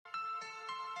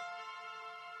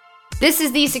This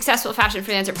is the Successful Fashion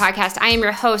Freelancer podcast. I am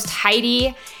your host,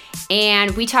 Heidi,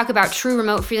 and we talk about true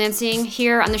remote freelancing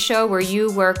here on the show, where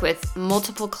you work with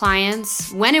multiple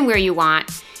clients when and where you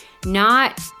want,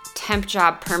 not temp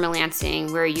job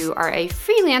permalancing, where you are a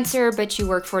freelancer, but you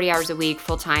work 40 hours a week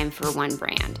full-time for one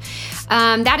brand.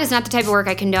 That is not the type of work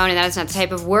I condone, and that is not the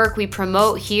type of work we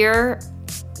promote here.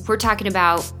 We're talking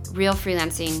about real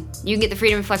freelancing. You can get the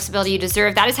freedom and flexibility you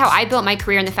deserve. That is how I built my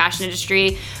career in the fashion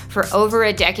industry. For over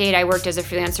a decade, I worked as a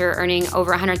freelancer, earning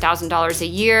over $100,000 a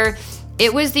year.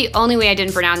 It was the only way I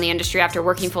didn't burn out in the industry after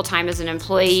working full-time as an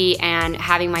employee and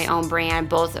having my own brand,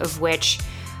 both of which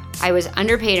I was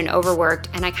underpaid and overworked,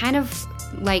 and I kind of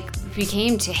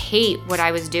became to hate what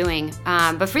I was doing.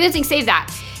 But freelancing saved that.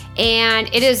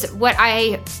 And it is what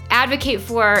I advocate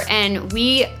for, and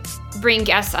we bring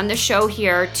guests on the show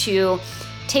here to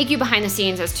take you behind the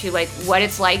scenes as to what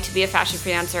it's like to be a fashion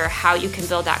freelancer, how you can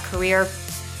build that career,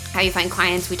 how you find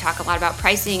clients. We talk a lot about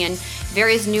pricing and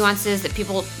various nuances that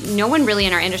no one really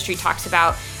in our industry talks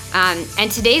about. And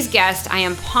today's guest, I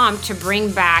am pumped to bring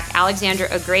back Alexandra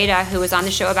Agreda, who was on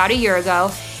the show about a year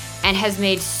ago and has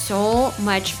made so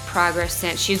much progress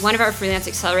since. She's one of our Freelance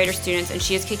Accelerator students, and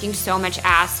she is kicking so much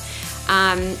ass.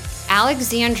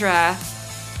 Alexandra,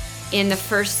 in the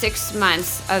first 6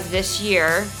 months of this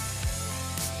year,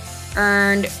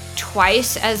 earned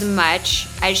twice as much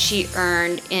as she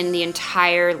earned in the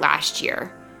entire last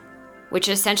year, which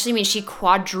essentially means she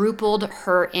quadrupled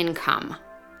her income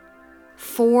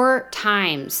 4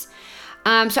 times.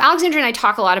 So Alexandra and I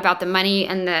talk a lot about the money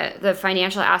and the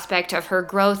financial aspect of her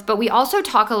growth, but we also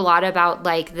talk a lot about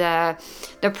the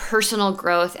personal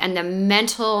growth and the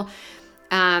mental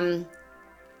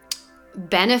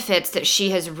benefits that she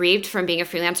has reaped from being a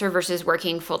freelancer versus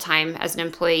working full-time as an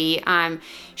employee.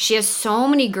 She has so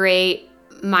many great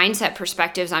mindset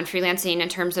perspectives on freelancing in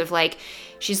terms of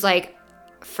she's like,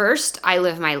 first, I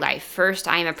live my life. First,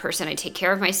 I am a person. I take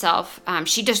care of myself.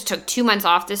 She just took 2 months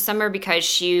off this summer because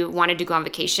she wanted to go on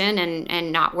vacation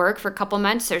and not work for a couple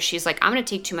months. So she's like, I'm going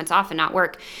to take 2 months off and not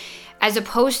work, as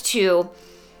opposed to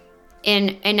in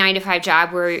a 9-to-5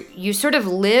 job where you sort of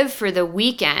live for the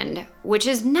weekend, which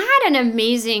is not an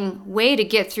amazing way to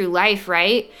get through life,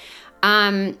 right?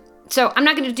 So I'm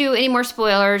not going to do any more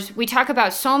spoilers. We talk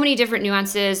about so many different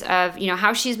nuances of,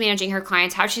 how she's managing her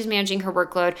clients, how she's managing her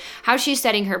workload, how she's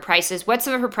setting her prices, what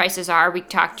some of her prices are. We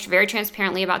talked very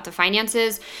transparently about the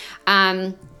finances.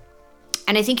 And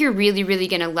I think you're really, really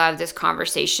going to love this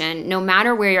conversation. No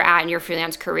matter where you're at in your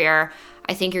freelance career,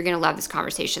 I think you're going to love this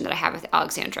conversation that I have with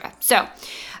Alexandra. So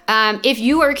if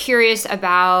you are curious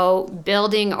about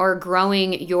building or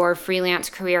growing your freelance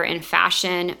career in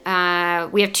fashion,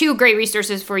 we have 2 great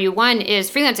resources for you. One is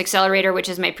Freelance Accelerator, which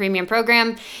is my premium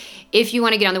program. If you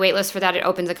want to get on the wait list for that, it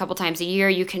opens a couple times a year.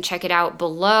 You can check it out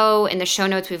below. In the show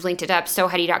notes, we've linked it up,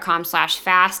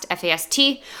 soheidi.com/fast,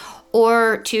 F-A-S-T.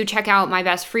 Or to check out my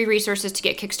best free resources to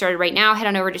get kickstarted right now, head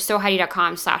on over to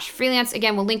soheidi.com/freelance.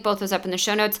 Again, we'll link both those up in the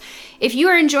show notes. If you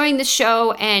are enjoying the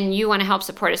show and you want to help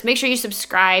support us, make sure you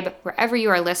subscribe wherever you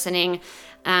are listening,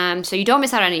 so you don't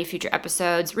miss out on any future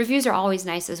episodes. Reviews are always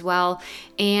nice as well.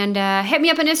 And hit me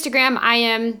up on Instagram. I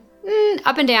am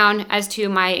up and down as to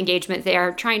my engagement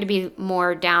there, trying to be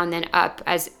more down than up,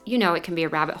 as it can be a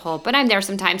rabbit hole, but I'm there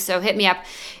sometimes. So hit me up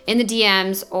in the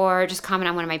DMs or just comment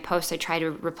on one of my posts. I try to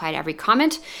reply to every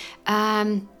comment.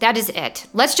 That is it.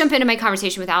 Let's jump into my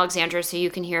conversation with Alexandra so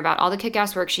you can hear about all the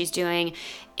kick-ass work she's doing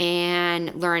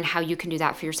and learn how you can do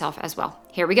that for yourself as well.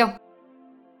 Here we go.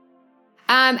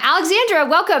 Alexandra,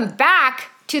 welcome back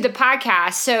to the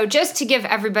podcast. So just to give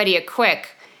everybody a quick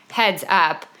heads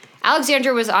up,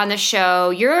 Alexandra was on the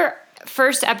show. Your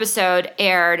first episode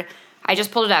aired, I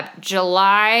just pulled it up,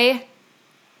 July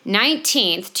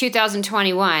 19th,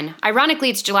 2021.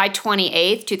 Ironically, it's July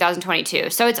 28th,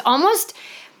 2022. So it's almost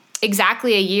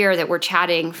exactly a year that we're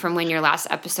chatting from when your last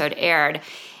episode aired.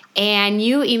 And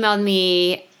you emailed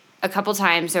me a couple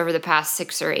times over the past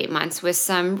 6 or 8 months with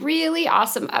some really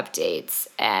awesome updates.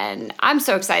 And I'm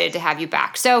so excited to have you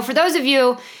back. So for those of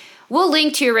you, we'll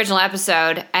link to your original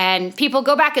episode, and people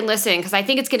go back and listen, because I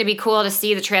think it's going to be cool to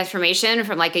see the transformation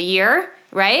from a year,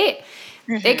 right?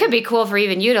 Mm-hmm. It could be cool for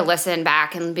even you to listen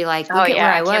back and be like, look at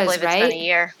where I was, can't believe right? It's been a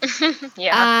year.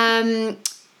 Yeah.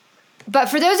 But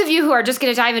for those of you who are just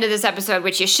going to dive into this episode,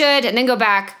 which you should, and then go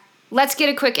back, let's get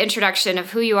a quick introduction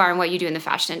of who you are and what you do in the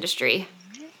fashion industry.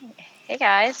 Hey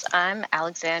guys, I'm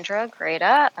Alexandra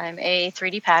Agreda. I'm a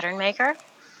 3D pattern maker,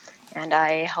 and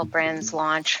I help brands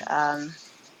launch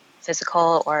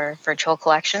physical or virtual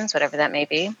collections, whatever that may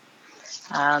be,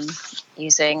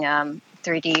 using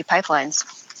 3D pipelines.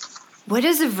 What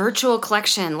is a virtual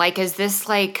collection? Is this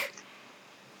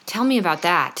tell me about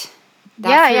that.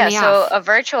 That threw me So off. a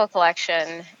virtual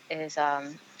collection is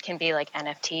can be like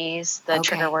NFTs, the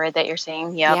trigger Okay. word that you're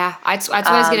seeing. Yep. Yeah, that's what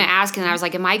I was going to ask. And I was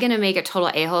like, am I going to make a total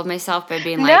a-hole of myself by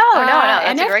being like, No.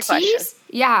 That's a great question. NFTs?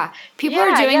 Yeah. People are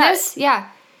Yeah, doing yeah. this? Yeah.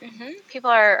 People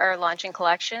are launching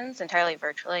collections entirely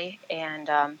virtually, and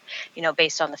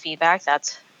based on the feedback,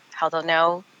 that's how they'll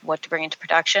know what to bring into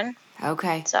production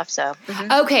Okay. stuff. So,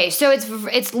 Okay, so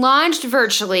it's launched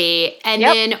virtually, and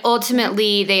yep. then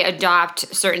ultimately they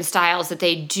adopt certain styles that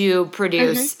they do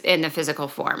produce in the physical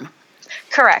form.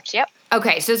 Correct. Yep.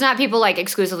 Okay, so it's not people like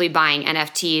exclusively buying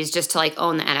NFTs just to like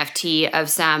own the NFT of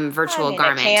some I virtual mean, it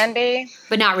garment, can be,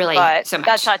 but not really but so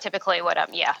that's much. not typically what I'm.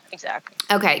 Yeah, exactly.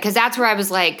 Okay, because that's where I was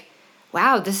like,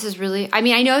 wow, this is really. I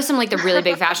mean, I know some like the really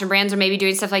big fashion brands are maybe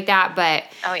doing stuff like that, but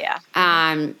Oh yeah.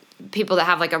 people that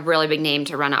have like a really big name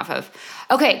to run off of.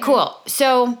 Okay, cool.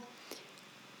 So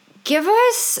give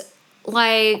us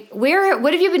like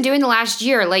what have you been doing the last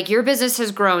year? Like your business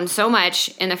has grown so much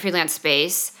in the freelance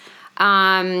space.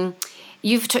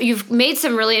 You've made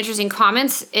some really interesting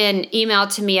comments in email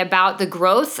to me about the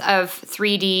growth of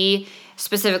 3D,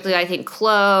 specifically I think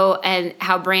Clo, and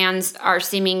how brands are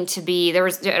seeming to be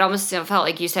it almost felt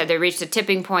like you said they reached a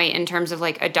tipping point in terms of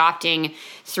like adopting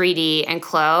 3D and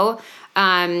Clo.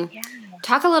 Yeah.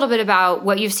 Talk a little bit about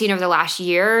what you've seen over the last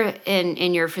year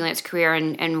in your freelance career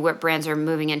and what brands are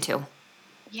moving into.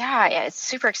 Yeah. It's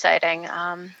super exciting.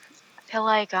 I feel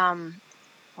like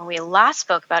when we last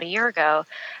spoke about a year ago,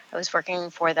 I was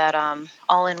working for that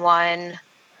all-in-one,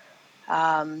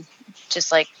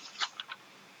 just like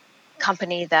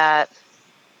company that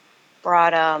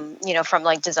brought from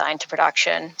like design to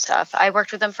production stuff. I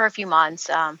worked with them for a few months.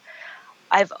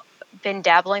 I've been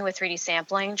dabbling with 3D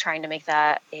sampling, trying to make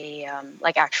that a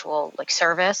like actual like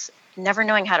service, never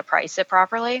knowing how to price it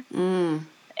properly,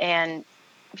 and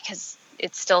because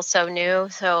it's still so new,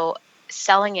 so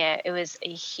selling it was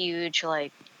a huge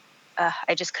like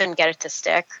I just couldn't get it to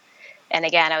stick. And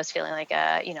again, I was feeling like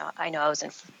I know I was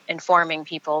informing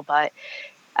people, but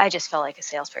I just felt like a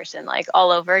salesperson, like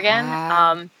all over again.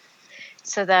 Ah,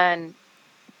 So then,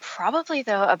 probably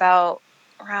though, about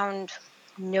around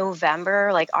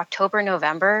November, like October,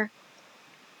 November,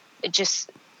 it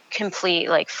just complete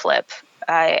like flip.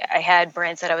 I had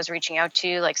brands that I was reaching out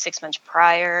to like 6 months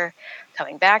prior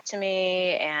coming back to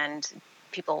me, and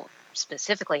people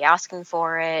specifically asking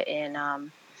for it in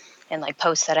like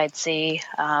posts that I'd see.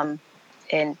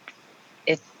 And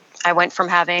it I went from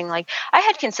having like I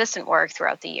had consistent work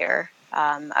throughout the year.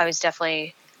 I was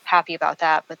definitely happy about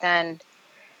that, but then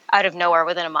out of nowhere,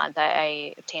 within a month,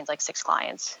 I obtained like 6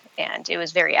 clients, and it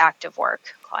was very active work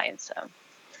clients,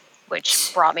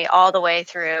 which brought me all the way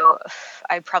through.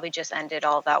 I probably just ended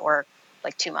all of that work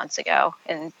like 2 months ago,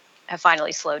 and have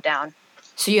finally slowed down.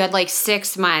 so you had like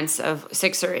 6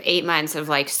 or 8 months of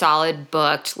like solid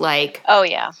booked, like, Oh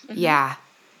yeah. yeah,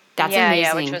 that's Yeah, which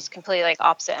amazing. was completely like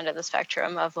opposite end of the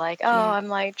spectrum of like, oh, Yeah. I'm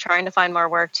like trying to find more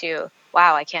work to,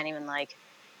 wow, I can't even like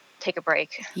take a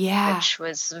break, Yeah. which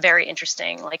was very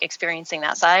interesting, like experiencing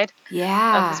that side of the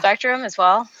Yeah. spectrum as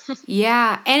well.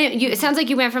 Yeah. And it sounds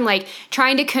like you went from like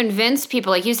trying to convince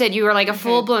people, like you said, you were like a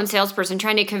full hmm blown salesperson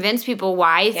trying to convince people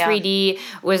why Yeah. 3D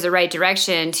was the right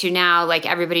direction to now like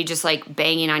everybody just like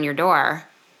banging on your door.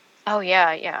 Oh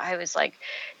yeah. I was like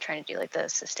trying to do like the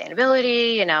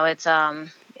sustainability, it's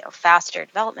faster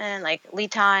development, like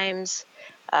lead times,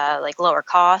 like lower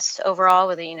costs overall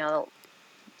with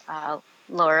uh,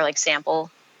 lower like sample,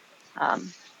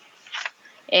 um,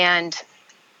 and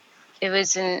it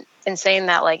was insane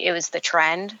that like it was the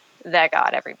trend that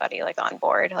got everybody like on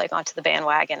board, like onto the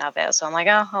bandwagon of it. So I'm like,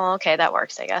 oh, well, okay, that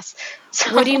works, I guess.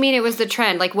 So, What do you mean it was the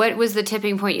trend? Like what was the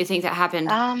tipping point you think that happened?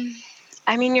 um,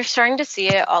 I mean, you're starting to see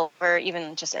it all over,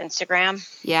 even just Instagram,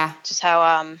 Yeah. just how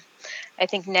I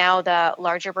think now the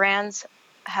larger brands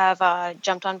have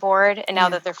jumped on board, and now Yeah.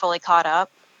 that they're fully caught up,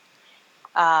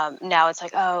 now it's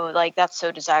like, oh, like that's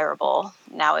so desirable.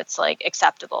 Now it's like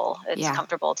acceptable. It's Yeah.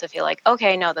 comfortable to feel like,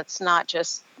 okay, no, that's not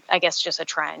just, I guess, just a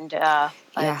trend. Yeah.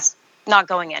 It's not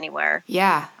going anywhere.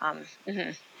 Yeah.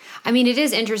 Mhm. I mean, it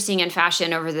is interesting in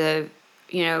fashion over the,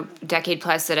 decade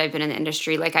plus that I've been in the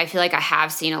industry. Like, I feel like I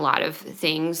have seen a lot of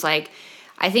things. Like,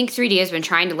 I think 3D has been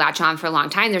trying to latch on for a long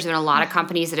time. There's been a lot of Mhm.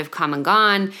 companies that have come and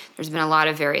gone. There's been a lot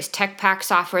of various tech pack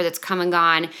software that's come and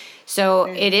gone. So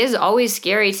it is always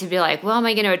scary to be like, well, am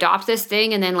I going to adopt this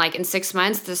thing? And then, like, in 6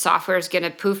 months, the software is going to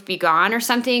poof be gone or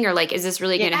something? Or, like, is this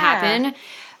really going to Yeah. happen?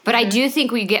 But I hmm do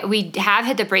think we have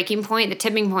hit the breaking point, the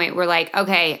tipping point. We're like,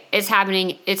 okay, it's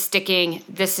happening, it's sticking.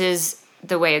 This is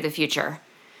the way of the future.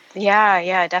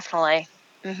 Yeah, definitely.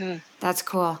 Mm-hmm. That's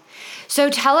cool. So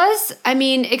tell us,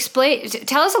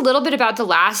 tell us a little bit about the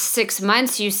last 6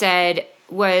 months. You said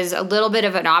was a little bit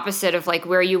of an opposite of like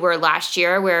where you were last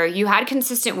year, where you had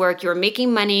consistent work, you were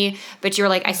making money, but you were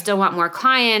like, I still want more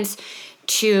clients,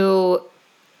 to,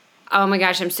 oh my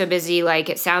gosh, I'm so busy. Like,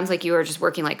 it sounds like you were just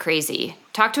working like crazy.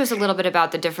 Talk to us a little bit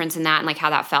about the difference in that and like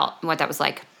how that felt and what that was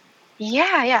like.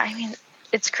 Yeah. I mean,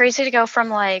 it's crazy to go from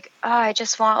like, oh, I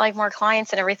just want like more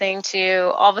clients and everything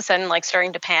to all of a sudden like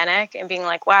starting to panic and being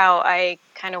like, wow, I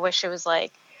kind of wish it was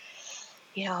like,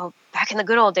 back in the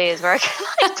good old days where I could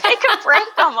like take a break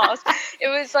almost. It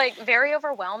was like very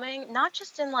overwhelming, not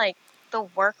just in like the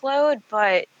workload,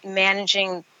 but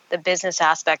managing the business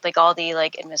aspect, like all the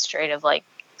like administrative, like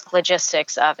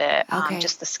logistics of it, Okay.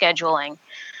 just the scheduling.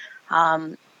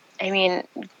 Um, I mean,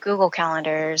 Google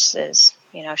Calendars is,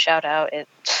 shout out. It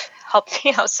helped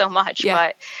me out so much,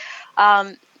 Yeah.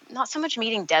 but not so much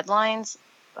meeting deadlines,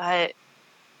 but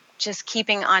just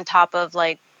keeping on top of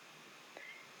like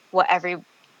what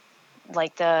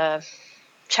like the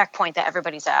checkpoint that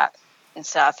everybody's at and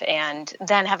stuff. And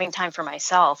then having time for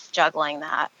myself, juggling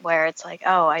that, where it's like,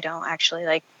 oh, I don't actually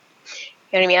like,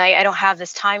 you know what I mean? I don't have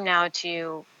this time now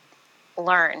to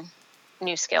learn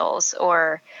new skills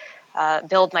or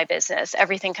build my business.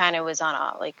 Everything kind of was on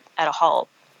at a halt,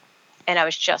 and I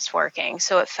was just working.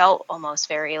 So it felt almost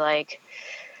very like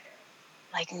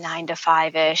 9 to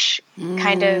 5 ish,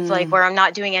 kind of like where I'm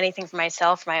not doing anything for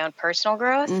myself, for my own personal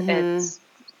growth. Mm-hmm.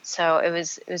 So it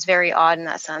was very odd in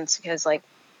that sense, because like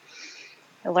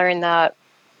I learned that,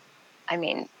 I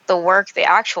mean, the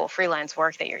actual freelance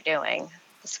work that you're doing,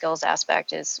 the skills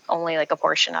aspect is only like a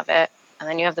portion of it. And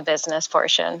then you have the business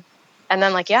portion. And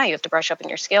then like, yeah, you have to brush up in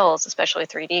your skills, especially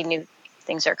 3D. New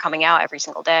things are coming out every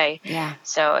single day. Yeah.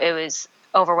 So it was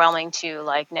overwhelming to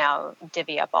like now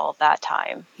divvy up all of that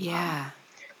time Yeah.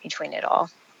 between it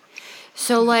all.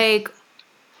 So like,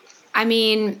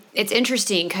 it's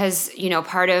interesting because,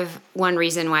 part of one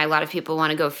reason why a lot of people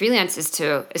want to go freelance is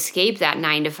to escape that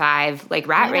 9 to 5, like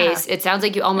rat Yeah. race. It sounds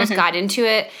like you almost got into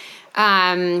it.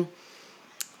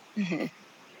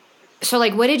 So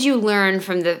like, what did you learn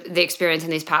from the experience in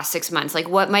these past 6 months? Like,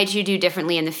 what might you do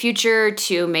differently in the future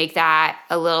to make that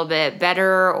a little bit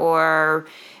better? Or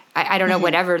I don't know,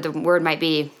 whatever the word might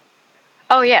be.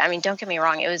 Oh yeah. I mean, don't get me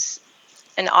wrong. It was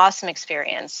an awesome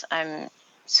experience. I'm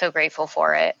so grateful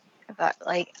for it. But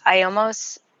like,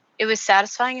 it was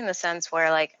satisfying in the sense where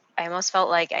like, I almost felt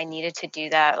like I needed to do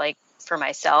that like for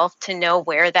myself, to know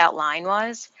where that line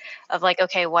was of like,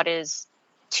 okay, what is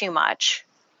too much?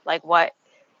 Like, what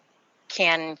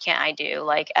can't I do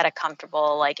like at a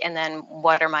comfortable, like, and then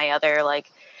what are my other like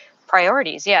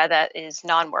priorities? Yeah, that is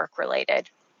non-work related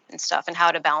and stuff, and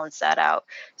how to balance that out.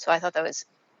 So I thought that was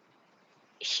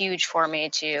huge for me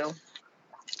to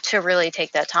really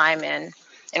take that time and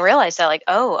realize that like,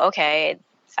 oh, okay,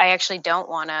 I actually don't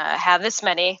want to have this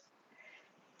many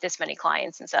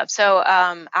clients and stuff. So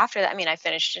after that, I mean, I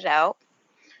finished it out,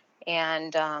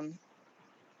 and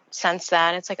since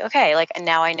then it's like, okay, like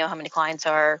now I know how many clients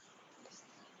are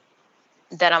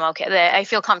that I'm okay, that I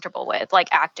feel comfortable with, like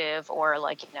active, or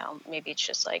like, maybe it's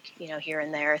just like, here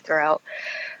and there throughout.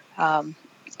 Um,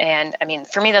 and I mean,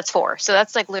 for me, that's 4. So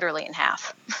that's like literally in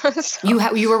half. So,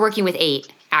 You were working with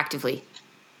 8 actively.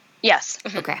 yes.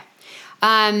 Okay.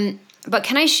 But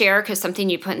can I share, because something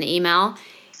you put in the email,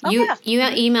 Oh, you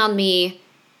yeah. emailed me,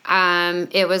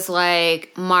 it was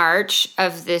like March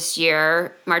of this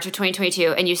year, March of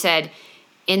 2022, and you said,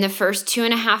 in the first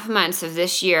 2.5 months of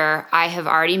this year, I have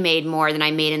already made more than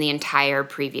I made in the entire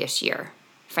previous year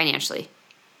financially.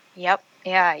 Yep.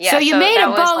 Yeah. So you made that a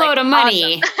was like boatload of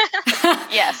money. awesome.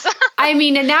 Yes.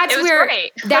 And that's It was where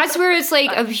great. that's where it's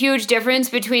like a But, huge difference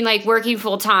between like working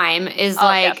full time is oh,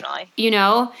 like, definitely.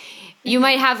 you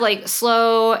might have like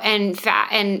slow and fat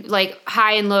and like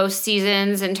high and low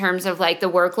seasons in terms of like the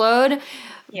workload,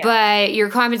 Yeah. but your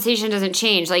compensation doesn't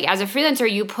change. Like as a freelancer,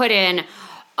 you put in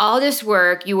all this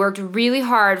work, you worked really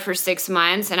hard for 6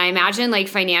 months, and I imagine like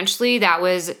financially that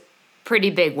was pretty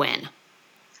big win.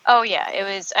 Oh, yeah. It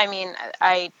was, I mean,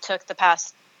 I took the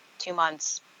past 2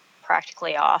 months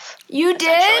practically off, You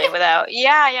essentially, did? without,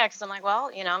 yeah, because I'm like,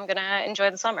 well, I'm going to enjoy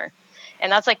the summer.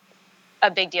 And that's like a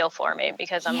big deal for me,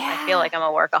 because I feel Yeah. like I'm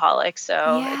a workaholic.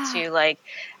 So Yeah. to like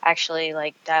actually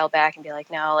like dial back and be like,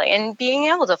 no, like, and being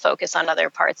able to focus on other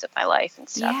parts of my life and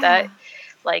stuff, that Yeah.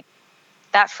 like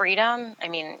that freedom, I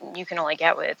mean, you can only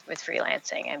get with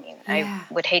freelancing. I mean, I Yeah.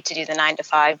 would hate to do the 9 to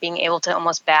 5, being able to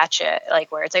almost batch it,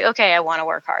 like where it's like, okay, I want to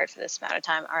work hard for this amount of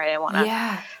time. All right, I want to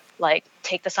Yeah. like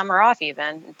take the summer off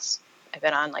even. I've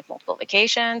been on like multiple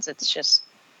vacations. It's just,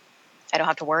 I don't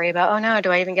have to worry about, oh no, do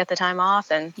I even get the time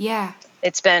off? And Yeah.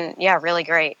 it's been, really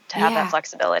great to have that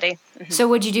flexibility. Mm-hmm. So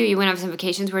what'd you do? You went on some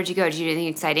vacations. Where'd you go? Did you do anything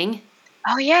exciting?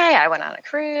 Oh, yeah. I went on a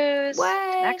cruise to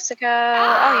What? Mexico.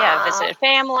 Oh, yeah. Visited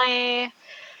family.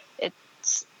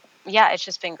 It's, it's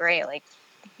just been great. Like,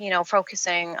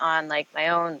 focusing on like my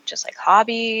own just like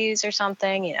hobbies or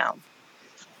something,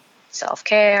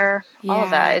 self-care, all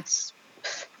of that. It's,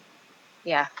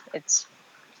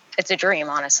 it's a dream,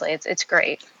 honestly. It's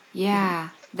great. Yeah,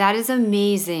 that is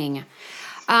amazing.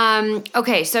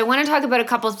 Okay, so I want to talk about a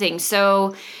couple of things.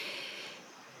 So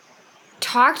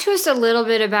talk to us a little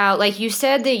bit about, like you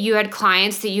said that you had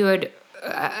clients that you had,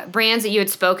 brands that you had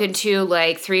spoken to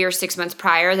like 3 or 6 months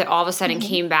prior that all of a sudden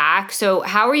came back. So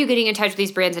how were you getting in touch with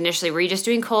these brands initially? Were you just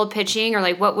doing cold pitching, or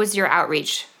like what was your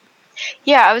outreach?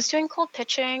 Yeah, I was doing cold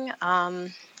pitching.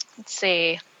 Let's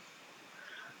see.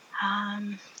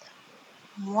 Um,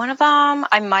 One of them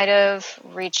I might have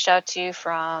reached out to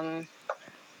from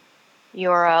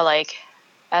your like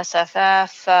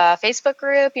SFF Facebook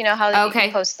group. You know how you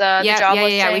Okay. post the Yep. job Yeah.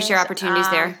 We share listings. opportunities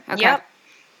there. Okay. Yep.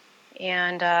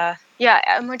 And a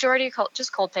majority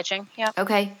just cold pitching. Yep.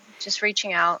 Okay. Just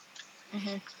reaching out.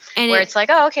 Hmm. And Where it, it's like,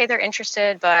 oh, okay, they're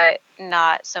interested, but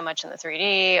not so much in the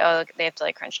 3D. Oh, they have to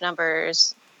like crunch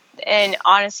numbers. And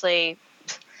honestly,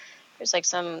 there's like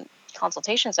some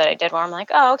consultations that I did where I'm like,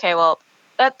 oh, okay, well,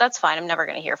 that's fine. I'm never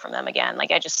going to hear from them again.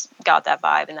 Like I just got that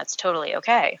vibe, and that's totally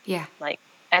okay. yeah. Like,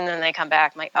 and then they come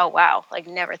back. I'm like, oh wow, like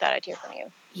never thought I'd hear from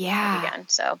you Yeah. again.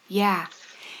 So Yeah.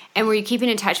 And were you keeping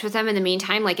in touch with them in the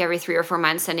meantime, like every 3 or 4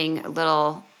 months, sending a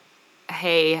little,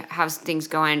 hey, how's things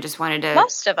going? Just wanted to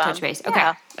most of touch them, base. Okay.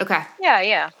 yeah, Okay.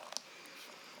 yeah.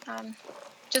 Um,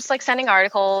 just like sending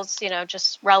articles,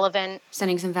 just relevant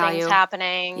Sending some things value.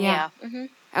 happening. Yeah. Yeah. Hmm.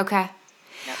 Okay.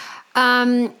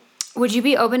 Yep. Would you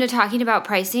be open to talking about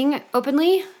pricing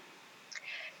openly?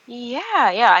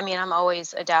 Yeah. I mean, I'm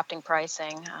always adapting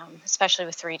pricing, especially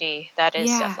with 3D. That is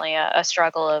Yeah. definitely a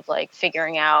struggle of like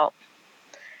figuring out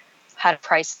how to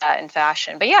price that in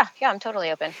fashion. But yeah, I'm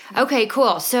totally open. Okay,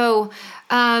 cool. So,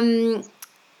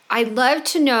 I'd love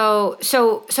to know.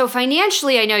 So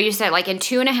financially, I know you said like in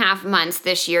 2.5 months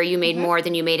this year, you made Hmm. more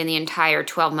than you made in the entire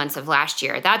 12 months of last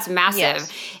year. That's massive.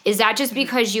 Yes. Is that just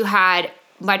because you had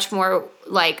much more,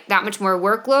 like that much more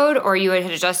workload, or you had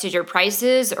adjusted your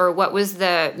prices, or what was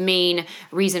the main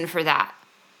reason for that?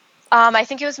 I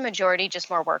think it was a majority just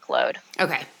more workload.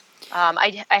 Okay.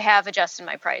 I have adjusted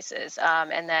my prices,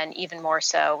 and then even more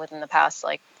so within the past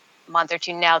like month or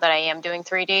two. Now that I am doing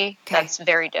 3D, Okay. that's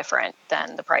very different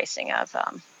than the pricing of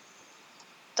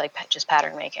like just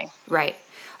pattern making. Right.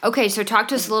 Okay, so talk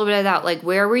to us a little bit about like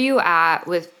where were you at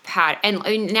with Pat? And I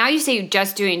mean, now you say you're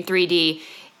just doing 3D.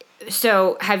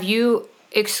 So have you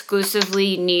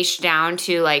exclusively niched down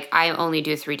to like I only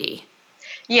do 3D?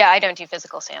 Yeah, I don't do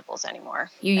physical samples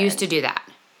anymore. You used to do that.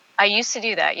 I used to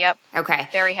do that. Yep. Okay.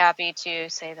 Very happy to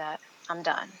say that I'm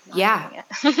done. Not Yeah.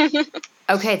 doing it.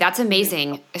 Okay, that's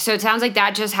amazing. So it sounds like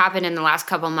that just happened in the last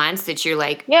couple months that you're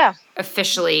like Yeah.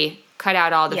 officially cut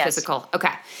out all the Yes. physical.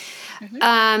 Okay.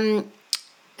 Mm-hmm.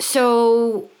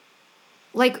 So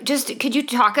like just could you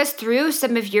talk us through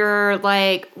some of your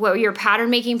like what your pattern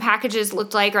making packages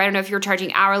looked like, or I don't know if you're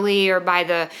charging hourly or by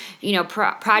the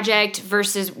project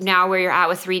versus now where you're at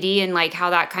with 3D, and like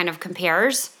how that kind of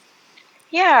compares?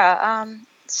 Yeah.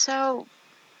 So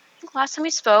I think last time we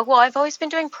spoke, well, I've always been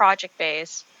doing project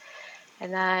based,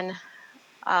 and then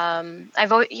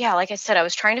like I said, I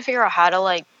was trying to figure out how to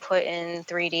like put in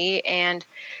 3D, and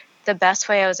the best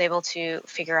way I was able to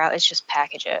figure out is just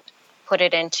package it, put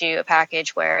it into a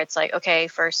package where it's like, okay,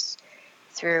 first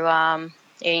through,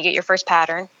 you get your first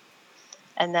pattern,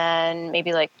 and then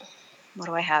maybe like, what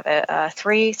do I have it?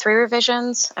 Three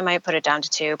revisions. I might put it down to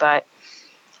two, but,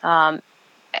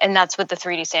 and that's with the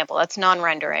 3D sample. That's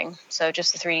non-rendering. So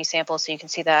just the 3D sample, so you can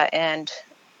see that. And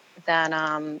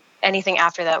then, anything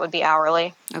after that would be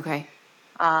hourly. Okay.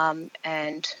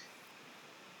 And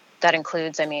that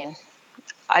includes, I mean,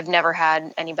 I've never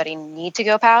had anybody need to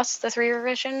go past the 3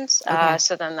 revisions. Okay.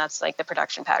 So then that's like the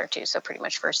production pattern too. So pretty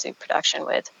much first through production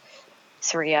with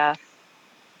 3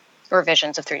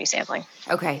 revisions of 3D sampling.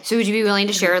 Okay. So would you be willing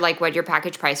to share like what your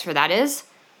package price for that is?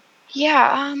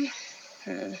 Yeah.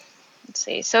 Let's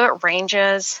see. So it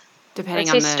ranges. Depending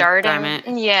Let's on say the starting.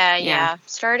 garment. Yeah.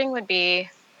 Starting would be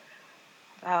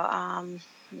about,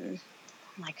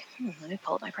 like, let me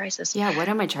pull up my prices. Yeah, what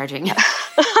am I charging?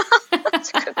 That's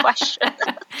a good question.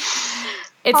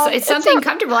 It's something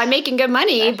comfortable. I'm making good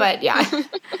money, but yeah.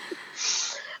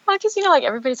 Well, because like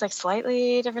everybody's like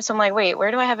slightly different. So I'm like, wait, where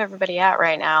do I have everybody at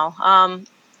right now?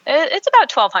 It's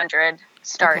about 1,200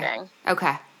 starting.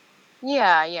 Okay.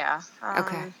 Yeah.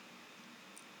 Okay.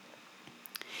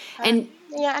 And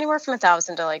Yeah, anywhere from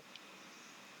 1,000 to like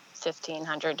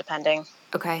 1,500, depending.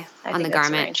 Okay. I On the think that's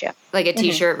the garment. range. Yeah. Like a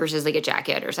t-shirt versus like a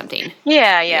jacket or something.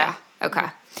 Yeah. Yeah. Okay.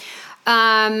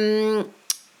 And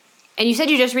you said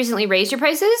you just recently raised your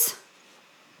prices?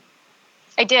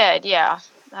 I did. Yeah.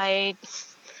 I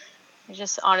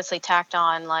just honestly tacked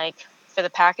on, like, for the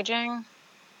packaging,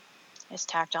 I just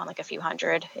tacked on like a few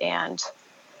hundred, and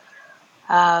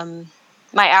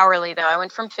my hourly, though, I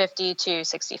went from 50 to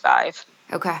 65.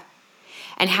 Okay.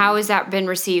 And how has that been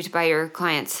received by your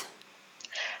clients?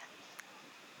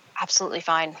 Absolutely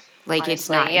fine. Like it's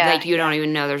Honestly. not Yeah. like you don't Yeah.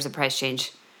 even know there's a price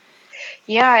change.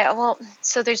 Yeah, well,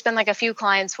 so there's been like a few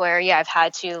clients where, yeah, I've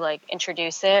had to like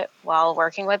introduce it while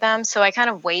working with them. So I kind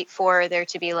of wait for there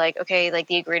to be like, okay, like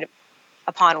the agreed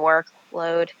upon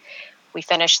workload, we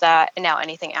finish that. And now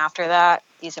anything after that,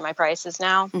 these are my prices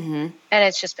now. Mm-hmm. And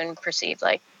it's just been perceived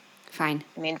like, Fine.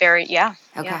 I mean, very, yeah.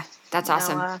 Okay. Yeah. That's No,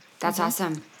 awesome. That's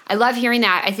awesome. I love hearing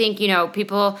that. I think,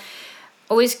 people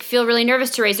always feel really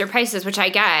nervous to raise their prices, which I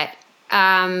get.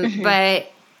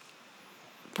 But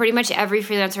pretty much every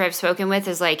freelancer I've spoken with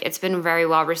is like, it's been very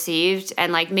well received.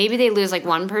 And like, maybe they lose like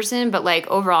one person, but like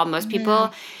overall, most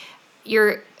people,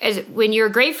 when you're a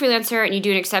great freelancer and you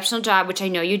do an exceptional job, which I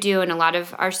know you do, and a lot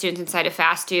of our students inside of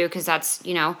FAST do, because that's,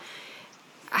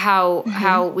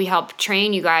 how we help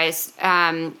train you guys,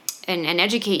 and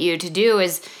educate you to do,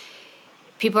 is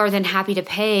people are then happy to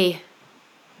pay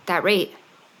that rate.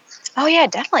 Oh yeah,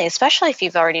 definitely. Especially if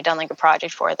you've already done like a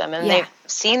project for them and Yeah. they've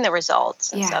seen the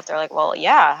results and Yeah. stuff. They're like, well,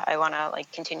 yeah, I want to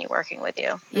like continue working with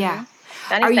you. Yeah.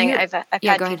 If anything, I've Yeah,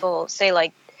 had go ahead. people say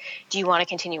like, do you want to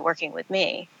continue working with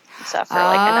me and stuff for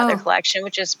like another Oh. collection,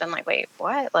 which has been like, wait,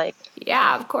 what? Like,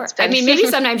 Yeah, of course. I been- mean, maybe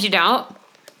sometimes you don't.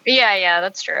 yeah,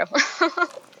 that's true.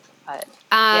 But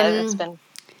yeah, it's been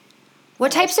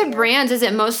What nice types to of hear. brands? Is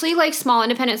it mostly like small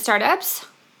independent startups?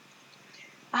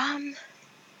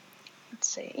 Let's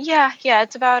see. Yeah,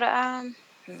 it's about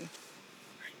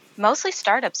mostly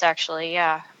startups actually.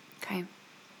 Yeah. Okay.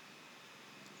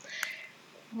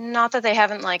 Not that they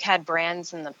haven't like had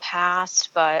brands in the past,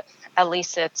 but at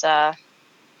least it's I'm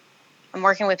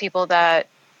working with people that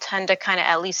tend to kind of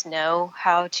at least know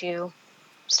how to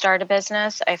start a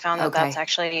business. I found that that's Okay.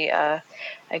 actually a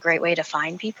great way to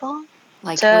find people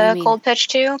Like, what do you to mean? cold pitch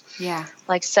to. Yeah.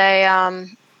 Like say,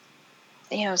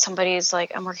 somebody's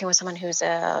like, I'm working with someone who's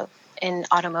in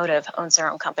automotive, owns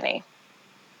their own company.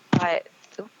 But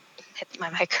hit my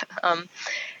mic.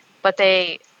 But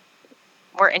they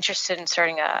were interested in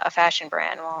starting a fashion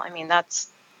brand. Well, I mean, that's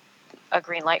a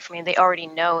green light for me. They already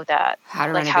know that, How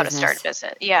to like run a how to business. start a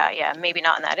business. Yeah. Maybe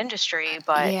not in that industry,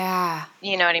 but Yeah.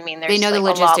 you know what I mean? They There's know the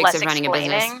like a lot logistics less of running a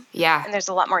business. explaining. Yeah. And there's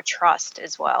a lot more trust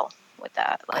as well with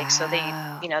that. Like, so they,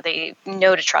 Oh. they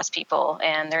know to trust people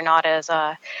and they're not as,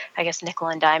 I guess, nickel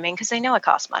and diming because they know it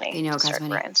costs money They know to it costs start a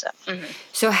money. brand. So,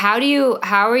 So how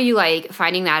are you like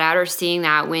finding that out or seeing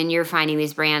that when you're finding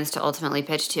these brands to ultimately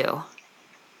pitch to?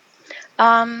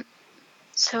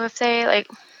 So if they like,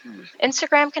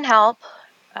 Instagram can help,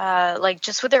 like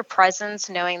just with their presence,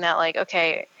 knowing that like,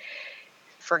 okay,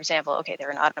 for example, okay,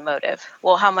 they're an automotive.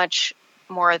 Well, how much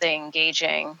more are they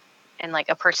engaging in like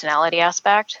a personality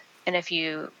aspect? And if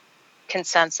you can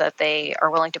sense that they are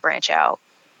willing to branch out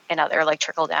in other, like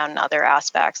trickle down in other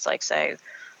aspects, like say,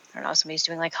 I don't know, somebody's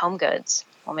doing like home goods.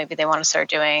 Well, maybe they want to start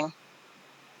doing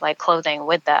like clothing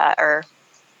with that, or,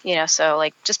 so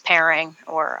like just pairing,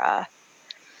 or, I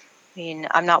mean,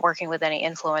 I'm not working with any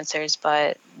influencers,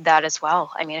 but that as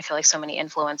well. I mean, I feel like so many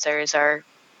influencers are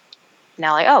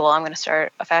now like, oh, well, I'm going to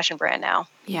start a fashion brand now.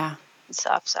 Yeah. And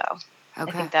stuff. So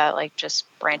Okay. I think that like just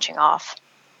branching off.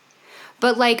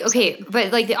 But like, okay,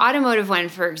 but like the automotive one,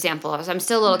 for example, I'm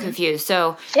still a little confused.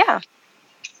 So Yeah.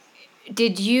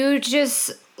 did you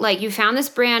just like, you found this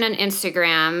brand on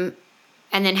Instagram,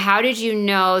 and then how did you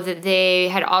know that they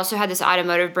had also had this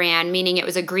automotive brand, meaning it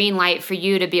was a green light for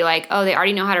you to be like, oh, they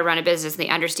already know how to run a business and they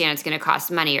understand it's going to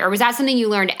cost money? Or was that something you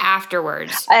learned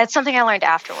afterwards? It's something I learned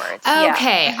afterwards.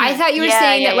 Okay. Yeah. I thought you were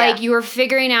saying that like you were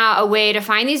figuring out a way to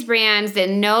find these brands that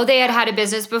know they had a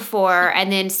business before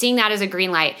and then seeing that as a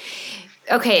green light.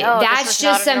 Okay. No, that's this was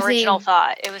just not an something. original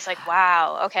thought. It was like,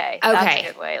 wow, okay. That's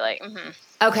a good way. Like,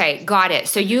 Okay, got it.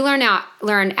 So you learn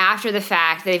after the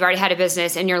fact that they've already had a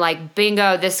business, and you're like,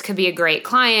 bingo, this could be a great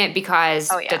client because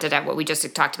what we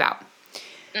just talked about.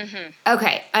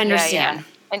 Okay, understand. Yeah.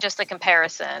 And just the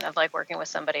comparison of like working with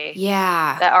somebody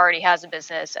Yeah. that already has a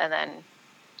business and then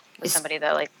with somebody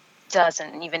that like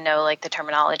doesn't even know like the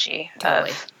terminology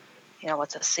of,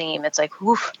 what's a seam. It's like,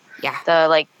 woof. Yeah. The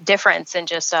like difference in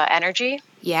just energy.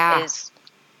 Yeah. Is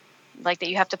like that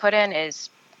you have to put in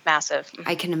is massive.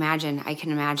 I can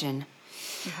imagine.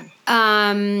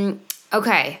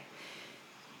 Okay.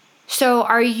 So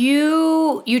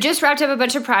you just wrapped up a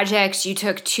bunch of projects. You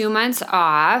took 2 months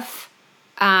off.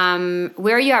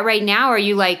 Where are you at right now? Are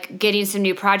you like getting some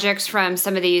new projects from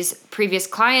some of these previous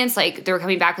clients? Like they're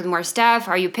coming back with more stuff.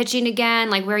 Are you pitching again?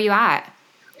 Like where are you at?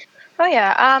 Oh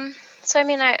yeah. So I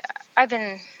mean, I've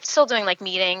been still doing like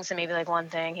meetings and maybe like one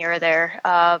thing here or there.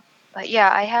 But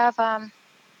yeah, I have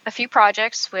a few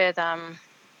projects with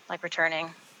like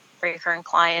returning recurring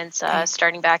clients Okay.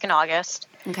 starting back in August.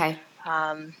 Okay.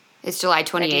 Um, It's July I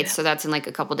do. 28th, so that's in like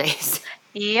a couple days.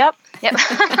 Yep. Yep.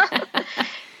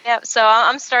 Yep. So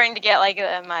I'm starting to get like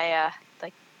my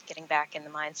like getting back in the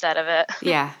mindset of it.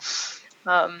 Yeah.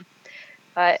 Um,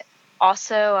 but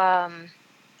also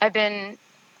I've been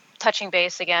touching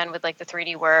base again with like the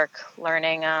 3D work,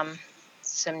 learning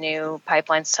some new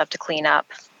pipeline stuff to clean up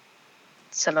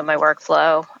some of my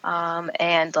workflow,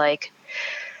 and like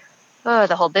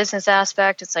the whole business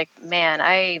aspect. It's like, man,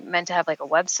 I meant to have like a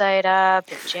website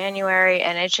up in January,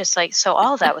 and it's just like, so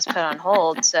all of that was put on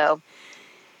hold. So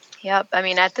yep, I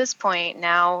mean at this point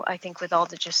now, I think with all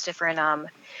the just different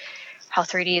how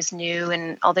 3D is new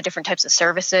and all the different types of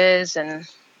services and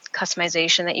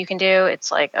customization that you can do,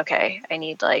 it's like, okay, I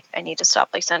need to stop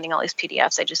like sending all these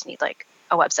PDFs. I just need like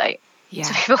a website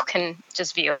so people can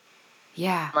just view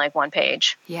Yeah. like one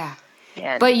page. Yeah.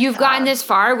 And But you've gotten this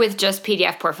far with just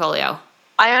PDF portfolio.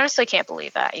 I honestly can't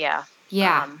believe that. Yeah.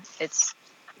 Yeah. It's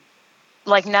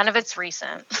like none of it's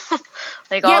recent.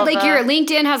 Like Yeah, all like the your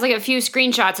LinkedIn has like a few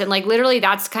screenshots and like literally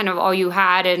that's kind of all you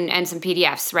had and some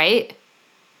PDFs, right?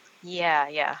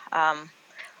 yeah.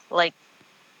 Like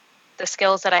the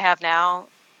skills that I have now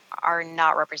are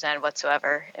not represented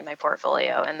whatsoever in my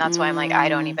portfolio, and that's why I'm like, I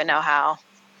don't even know how.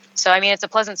 So I mean, it's a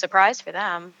pleasant surprise for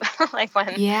them, like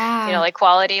when Yeah. like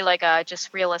quality, like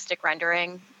just realistic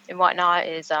rendering and whatnot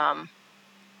is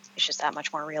it's just that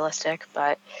much more realistic.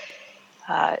 But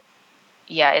uh,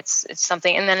 yeah, it's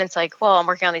something. And then it's like, well, I'm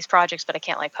working on these projects, but I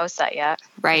can't like post that yet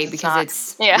Right, it's because not.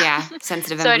 it's Yeah.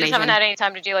 sensitive So I just haven't information. had any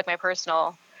time to do like my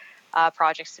personal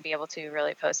projects to be able to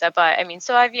really post that. But I mean,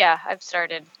 so I've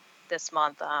started this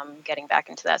month getting back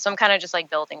into that. So I'm kind of just like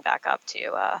building back up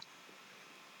to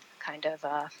kind of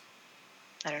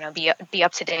I don't know, be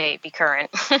up to date, be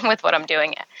current with what I'm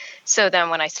doing. So then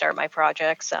when I start my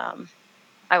projects,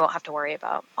 I won't have to worry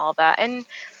about all that. And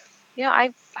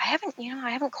I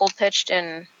haven't cold pitched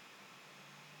in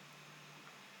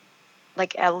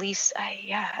like at least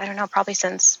I don't know, probably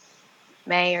since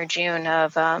May or June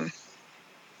of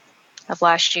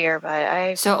last year.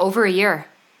 But So over a year.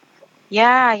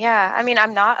 yeah. I mean,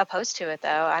 I'm not opposed to it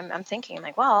though. I'm thinking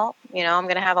like, well, I'm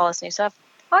gonna have all this new stuff.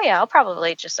 Oh yeah, I'll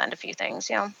probably just send a few things,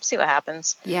 see what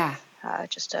happens. Yeah.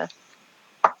 Just to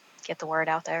get the word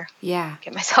out there. Yeah.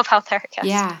 Get myself out there, I guess.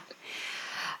 Yeah.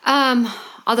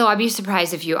 Although I'd be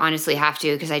surprised if you honestly have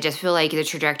to, because I just feel like the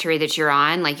trajectory that you're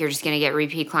on, like you're just going to get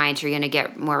repeat clients, you're going to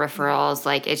get more referrals,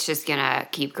 like it's just going to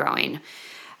keep growing.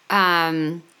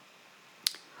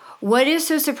 What is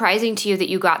so surprising to you that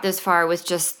you got this far with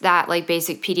just that like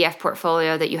basic PDF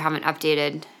portfolio that you haven't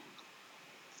updated?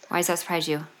 Why does that surprise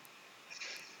you?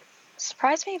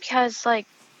 Surprised me because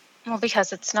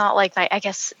it's not like I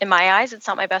guess in my eyes, it's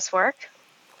not my best work.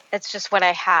 It's just what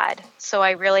I had. So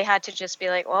I really had to just be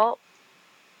like, well,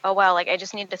 oh well, like I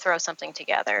just need to throw something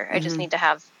together. I just need to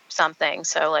have something.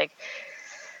 So like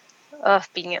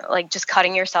being like just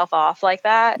cutting yourself off like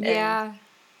that. And Yeah.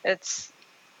 it's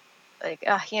like,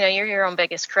 you're your own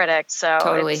biggest critic. So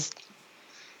Totally. it's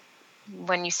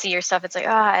when you see your stuff, it's like,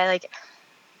 I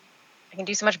can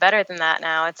do so much better than that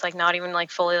now. It's like not even like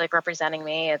fully like representing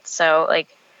me. It's so like,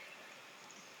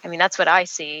 I mean, that's what I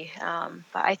see. But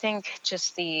I think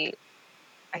just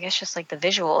just like the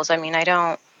visuals. I mean,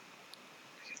 I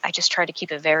just try to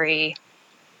keep it very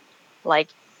like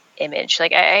image.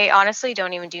 Like I honestly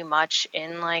don't even do much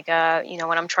in like,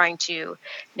 when I'm trying to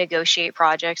negotiate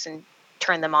projects and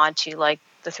turn them on to like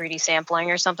the 3D sampling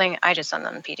or something, I just send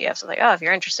them PDFs. Like, oh, if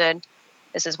you're interested,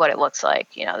 this is what it looks like.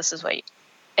 This is what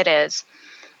it is.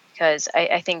 Because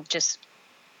I think just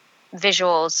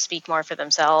visuals speak more for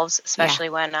themselves, especially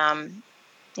when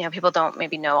people don't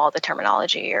maybe know all the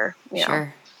terminology or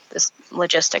Sure. this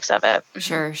logistics of it.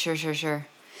 Sure.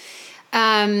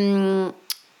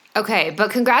 Okay,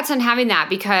 but congrats on having that,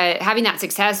 because having that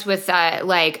success with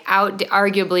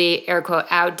arguably air quote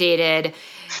outdated,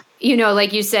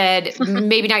 like you said,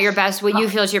 maybe not your best, what you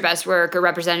feel is your best work or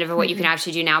representative of what you can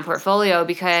actually do now portfolio,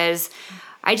 because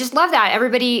I just love that.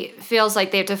 Everybody feels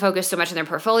like they have to focus so much on their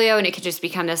portfolio and it could just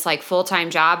become this like full-time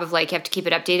job of like you have to keep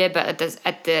it updated. But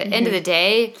at the end of the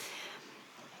day,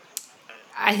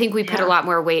 I think we put a lot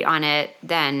more weight on it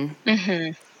than.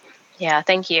 Yeah,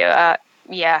 thank you.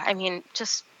 yeah, I mean,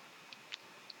 just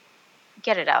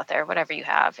get it out there, whatever you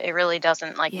have. It really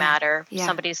doesn't like Yeah. matter. Yeah.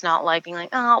 Somebody's not like being like,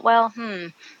 oh, well,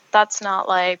 that's not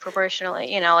like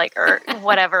proportionally, like, or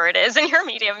whatever it is in your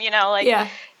medium, like Yeah.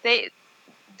 they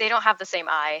they don't have the same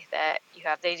eye that you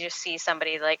have. They just see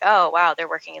somebody like, oh wow, they're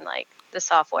working in like the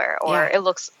software, or Yeah. it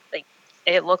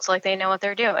looks like they know what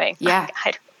they're doing. Yeah.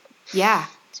 I Yeah.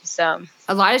 just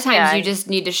A lot of yeah. times you just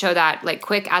need to show that like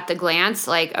quick at the glance,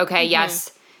 like, okay, Hmm.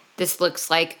 yes, this looks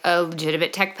like a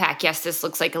legitimate tech pack. Yes, this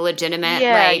looks like a legitimate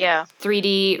Yeah, like yeah.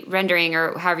 3D rendering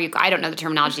or however I don't know the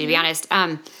terminology to be Hmm. honest. Yeah,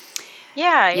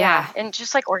 yeah. Yeah. And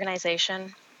just like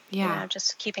organization, Yeah.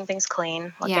 just keeping things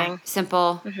clean Yeah. looking.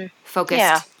 Simple, Hmm. Yeah,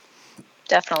 focused.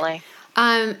 definitely.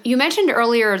 You mentioned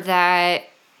earlier that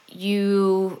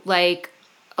you like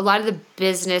a lot of the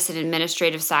business and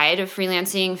administrative side of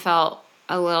freelancing felt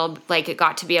a little like it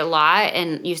got to be a lot,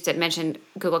 and you said mentioned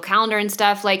Google Calendar and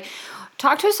stuff. Like,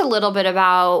 talk to us a little bit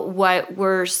about what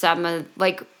were some of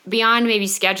like beyond maybe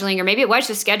scheduling, or maybe it was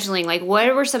just scheduling. Like,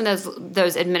 what were some of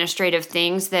those administrative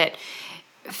things that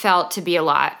felt to be a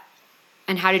lot,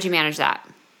 and how did you manage that?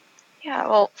 Yeah,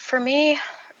 well, for me,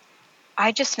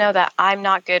 I just know that I'm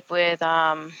not good with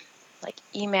like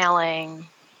emailing,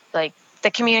 like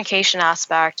the communication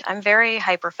aspect. I'm very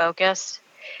hyper focused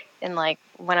in like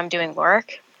when I'm doing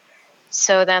work.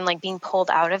 So then like being pulled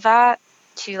out of that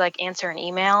to like answer an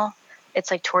email, it's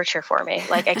like torture for me.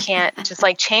 Like I can't just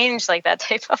like change like that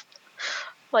type of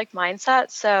like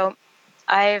mindset. So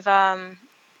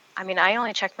I mean, I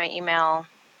only check my email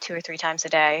 2 or 3 times a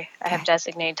day. I have Okay.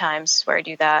 designated times where I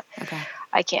do that. Okay.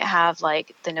 I can't have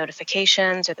like the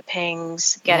notifications or the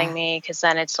pings getting Yeah. me, because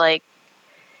then it's like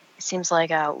it seems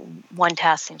like one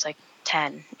task seems like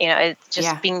 10. It's just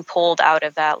Yeah. being pulled out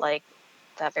of that like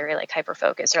that very like hyper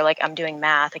focus, or like I'm doing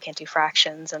math, I can't do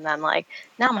fractions, and then like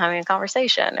now I'm having a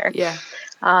conversation, or Yeah.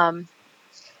 um.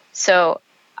 So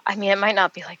I mean, it might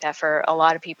not be like that for a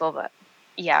lot of people, but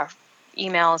yeah,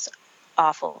 email's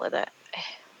awful with it.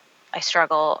 I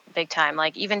struggle big time.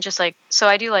 Like even just like so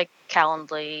I do like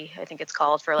Calendly, I think it's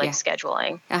called, for like Yeah.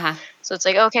 scheduling. Uh-huh. So it's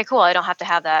like, okay, cool. I don't have to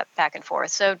have that back and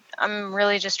forth. So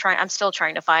I'm still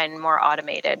trying to find more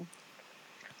automated,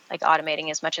 like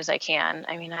automating as much as I can.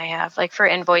 I mean, I have like for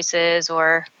invoices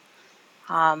or,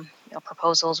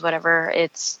 proposals, whatever.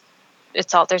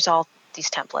 There's all these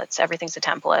templates. Everything's a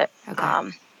template. Okay.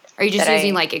 Are you just That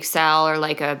using like Excel or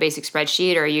like a basic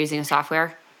spreadsheet, or are you using a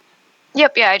software?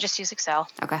 yep. Yeah. I just use Excel.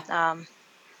 Okay. Um,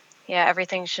 yeah.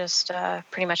 Everything's just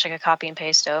pretty much like a copy and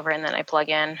paste over, and then I plug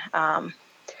in.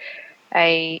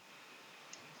 I,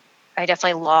 I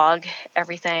definitely log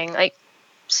everything. Like,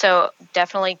 so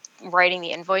definitely writing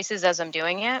the invoices as I'm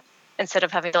doing it, instead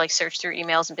of having to like search through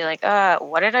emails and be like,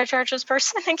 what did I charge this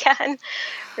person again?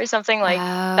 Or something like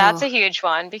that's Oh, a huge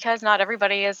one, because not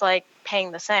everybody is like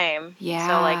paying the same. So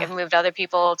like I've yeah. moved other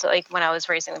people to like when I was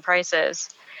raising the prices,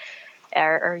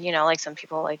 or like some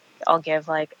people like I'll give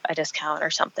like a discount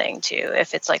or something to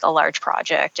if it's like a large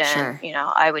project, and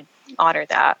Sure. I would honor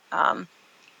that.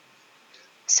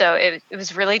 So it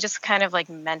was really just kind of like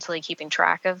mentally keeping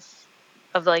track of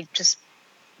like just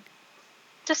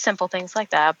simple things like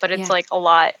that, but it's Yeah. like a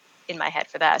lot in my head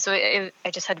for that. So I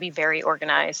just had to be very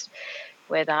organized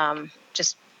with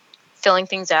just filling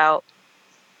things out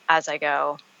as I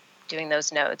go, doing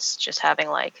those notes, just having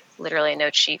like literally a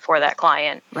note sheet for that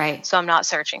client, Right. so I'm not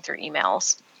searching through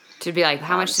emails. To be like,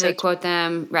 how much do So they quote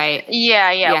them? Right.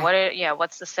 yeah, Yeah.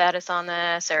 what's the status on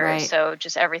this, or Right. so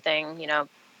just everything,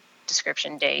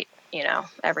 description, date,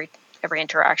 every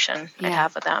interaction I'd Yeah.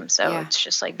 have with them. So Yeah. it's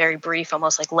just like very brief,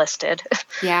 almost like listed.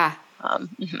 Yeah.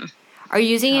 Mhm. Are you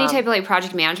using any type um, of like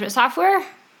project management software?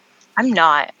 I'm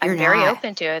not. You're I'm very not.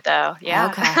 open to it though. Yeah.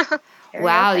 Okay. Very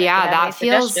Wow. open if you Yeah. have any That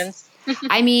feels, suggestions.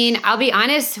 I mean, I'll be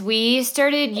honest, we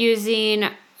started using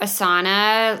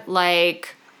Asana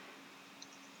like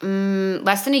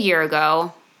less than a year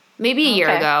ago, maybe a year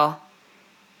Okay. ago.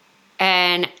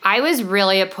 And I was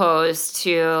really opposed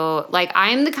to, like,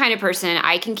 I'm the kind of person,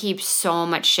 I can keep so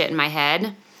much shit in my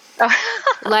head.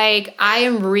 Like, I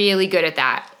am really good at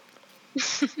that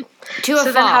to a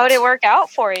So then how would it fault. work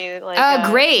out for you? Like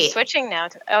Great. switching now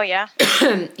to, oh yeah.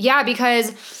 Yeah,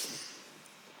 because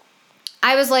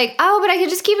I was like, oh, but I could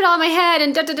just keep it all in my head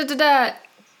and da da da da da.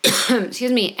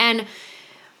 Excuse me. And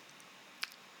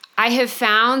I have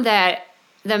found that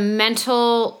the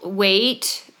mental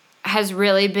weight has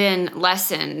really been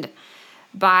lessened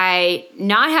by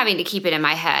not having to keep it in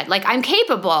my head. Like, I'm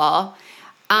capable,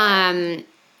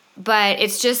 but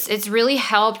it's really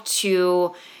helped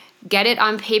to get it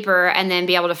on paper and then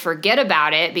be able to forget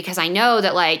about it, because I know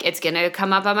that like it's gonna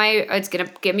come up on it's gonna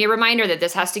give me a reminder that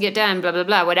this has to get done, blah blah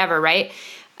blah, whatever, right?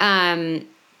 And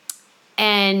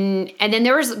then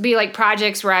there was be like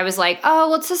projects where I was like, oh,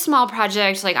 well, it's a small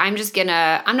project. Like, I'm not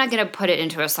going to put it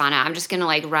into Asana. I'm just going to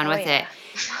like run with it.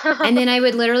 And then I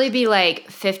would literally be like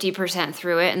 50%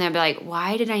 through it. And then I'd be like,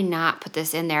 why did I not put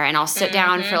this in there? And I'll sit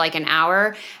down for like an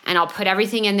hour and I'll put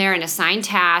everything in there and assign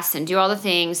tasks and do all the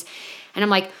things. And I'm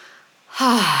like,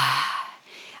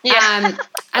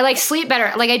 I like sleep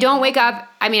better. Like I don't wake up.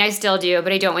 I mean, I still do,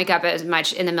 but I don't wake up as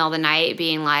much in the middle of the night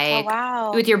being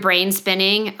like, with your brain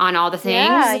spinning on all the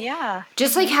things. Yeah.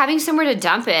 Just like having somewhere to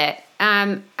dump it. I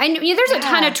know there's a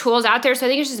ton of tools out there, so I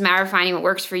think it's just a matter of finding what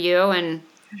works for you. And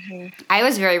I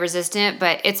was very resistant,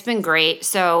 but it's been great.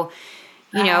 So,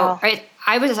 you know,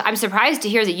 I'm surprised to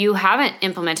hear that you haven't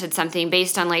implemented something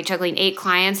based on like juggling 8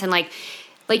 clients and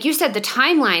like you said, the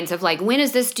timelines of like, when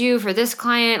is this due for this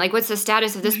client? Like, what's the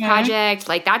status of this project?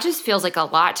 Like, that just feels like a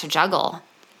lot to juggle.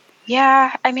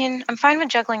 Yeah. I mean, I'm fine with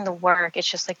juggling the work. It's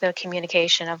just like the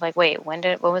communication of like, wait, when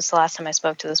was the last time I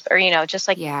spoke to this? Or, you know, just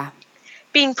like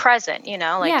being present, you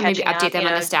know, like maybe catching update up, them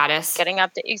on the status. Getting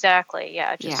up to, exactly.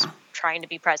 Yeah. Just trying to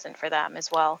be present for them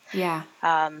as well. Yeah.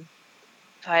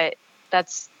 But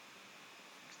that's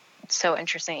so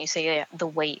interesting. You say the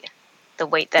weight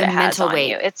that it has on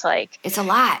you. It's like, it's a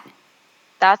lot.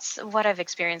 That's what I've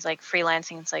experienced, like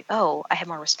freelancing. It's like, oh, I have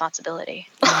more responsibility.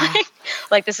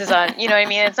 Like this is on, you know what I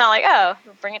mean? It's not like, oh,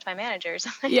 bring it to my managers.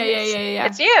 Yeah.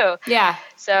 It's you. Yeah.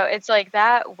 So it's like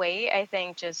that weight, I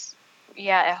think just,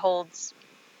 it holds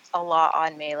a lot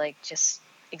on me. Like just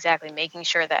exactly making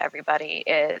sure that everybody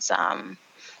is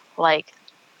like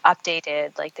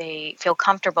updated, like they feel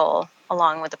comfortable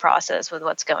along with the process with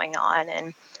what's going on.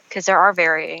 And because there are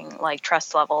varying like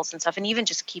trust levels and stuff, and even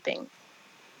just keeping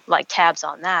like tabs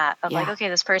on that of like, okay,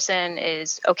 this person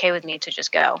is okay with me to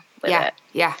just go with it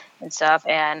and stuff.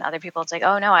 And other people, it's like,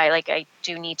 oh no, I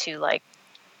do need to like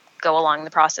go along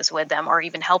the process with them or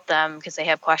even help them because they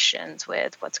have questions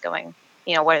with what's going,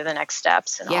 you know, what are the next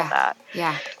steps and all that.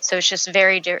 Yeah. So it's just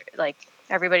very like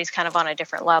everybody's kind of on a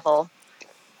different level.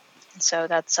 And so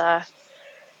that's,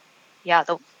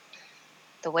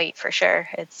 the weight for sure.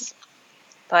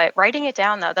 But writing it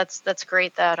down though, that's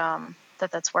great that,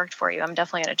 that's worked for you. I'm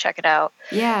definitely going to check it out.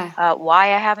 Yeah.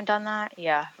 Why I haven't done that?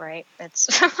 Yeah. Right. It's,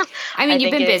 I mean, you've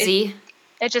been busy.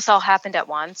 It just all happened at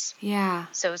once. Yeah.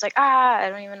 So it was like, I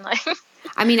don't even like,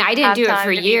 I mean, I didn't do it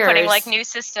for years. Putting like new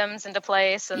systems into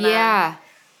place. And then,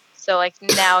 so like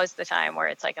now is the time where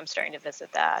it's like, I'm starting to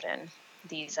visit that and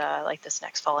these, like this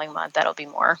next following month, that'll be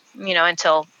more, you know,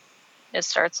 until it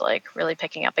starts like really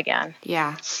picking up again.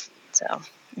 Yeah. So,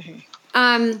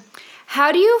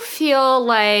 how do you feel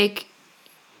like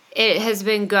it has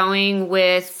been going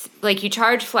with, like, you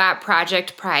charge flat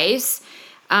project price,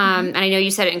 and I know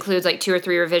you said it includes like 2 or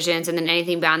 3 revisions, and then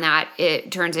anything beyond that, it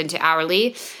turns into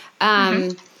hourly.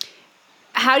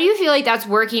 How do you feel like that's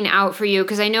working out for you?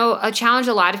 Because I know a challenge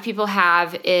a lot of people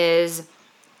have is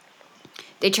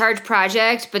they charge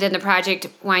project, but then the project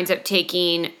winds up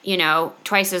taking, you know,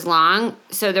 twice as long.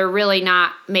 So they're really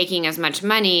not making as much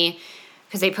money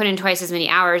because they put in twice as many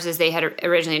hours as they had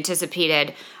originally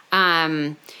anticipated.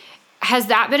 Has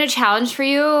that been a challenge for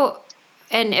you?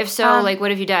 And if so, like,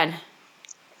 what have you done?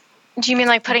 Do you mean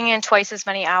like putting in twice as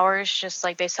many hours just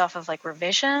like based off of like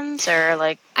revisions or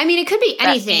like... I mean, it could be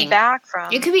anything. Feedback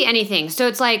from... It could be anything. So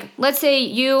it's like, let's say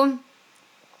your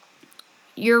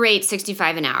rate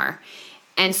 $65 an hour.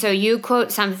 And so you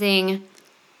quote something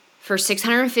for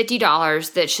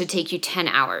 $650 that should take you 10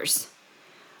 hours.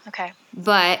 Okay.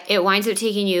 But it winds up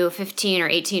taking you 15 or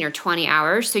 18 or 20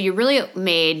 hours. So you really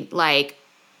made like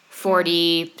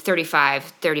 40, 35,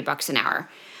 30 bucks an hour,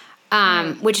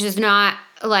 which is not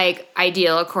like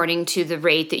ideal according to the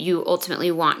rate that you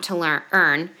ultimately want to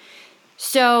earn.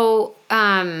 So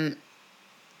I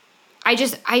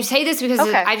say this because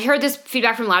I've heard this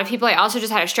feedback from a lot of people. I also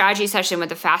just had a strategy session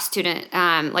with a FAST student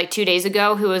like 2 days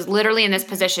ago who was literally in this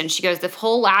position. She goes, the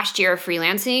whole last year of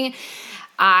freelancing,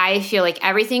 I feel like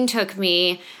everything took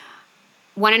me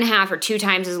 1.5 or 2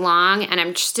 times as long, and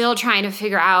I'm still trying to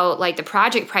figure out like the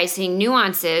project pricing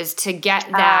nuances to get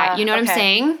that. You know what I'm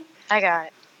saying? I got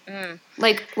it.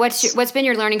 Like, what's been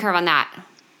your learning curve on that?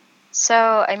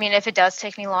 So, I mean, if it does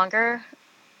take me longer,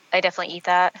 I definitely eat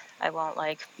that. I won't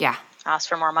ask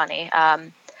for more money.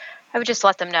 I would just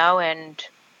let them know and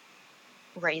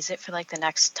raise it for like the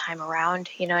next time around.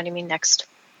 You know what I mean? Next,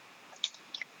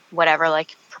 whatever,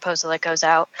 like proposal that goes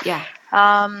out. Yeah.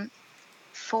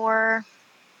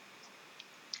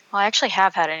 Well, I actually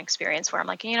have had an experience where I'm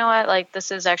like, you know what, like this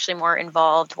is actually more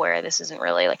involved where this isn't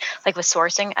really like with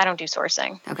sourcing. I don't do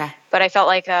sourcing. Okay. But I felt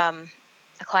like a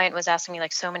client was asking me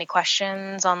like so many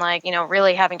questions on like, you know,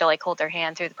 really having to like hold their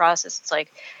hand through the process. It's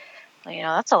like,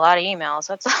 that's a lot of emails.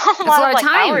 That's a That's lot a of lot of like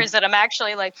time. hours that I'm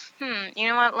actually like, you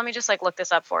know what? Let me just like look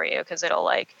this up for you, because it'll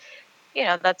like,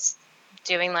 that's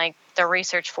doing like the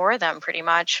research for them pretty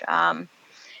much.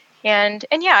 And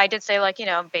yeah, I did say like,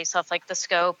 based off like the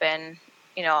scope and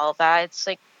all of that, it's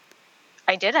like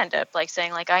I did end up like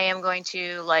saying like I am going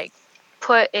to like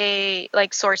put a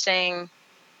like sourcing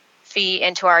fee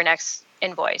into our next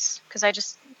invoice,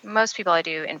 because most people I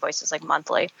do invoices like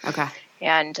monthly. Okay.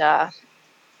 And oh,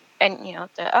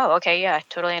 okay, yeah, I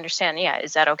totally understand. Yeah,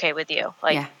 is that okay with you?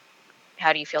 Like, Yeah.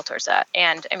 how do you feel towards that?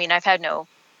 And I mean, I've had no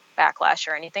backlash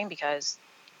or anything, because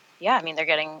yeah, I mean, they're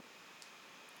getting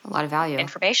A lot of value.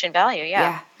 information value.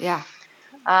 Yeah. Yeah.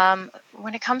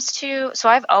 When it comes to, so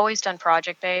I've always done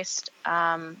project based.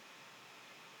 Not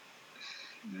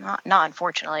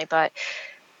unfortunately, but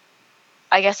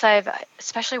I guess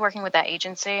especially working with that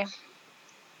agency,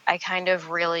 I kind of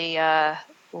really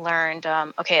learned,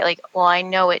 okay, like, well, I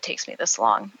know it takes me this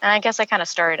long. And I guess I kind of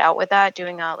started out with that,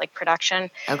 doing like production,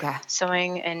 Okay.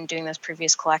 sewing, and doing those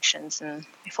previous collections and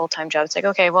my full-time job. It's like,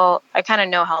 okay, well, I kind of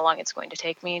know how long it's going to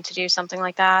take me to do something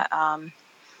like that.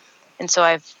 And so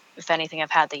if anything,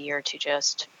 I've had the year to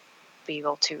just be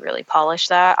able to really polish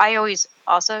that. I always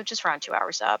also just round 2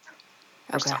 hours up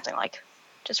or Okay. something, like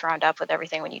just round up with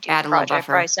everything when you do Add a little project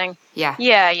buffer. pricing. Yeah.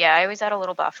 Yeah. I always add a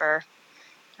little buffer.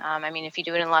 I mean, if you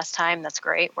do it in less time, that's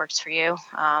great. Works for you.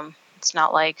 It's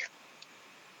not like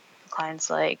clients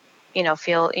like,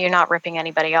 feel you're not ripping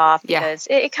anybody off, Yeah. because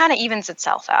it kind of evens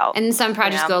itself out. And some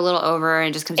projects go a little over and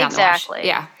it just comes out in the wash. Exactly.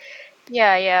 Yeah.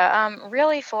 Yeah.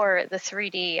 Really, for the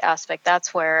 3D aspect,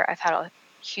 that's where I've had a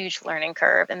huge learning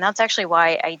curve. And that's actually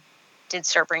why I did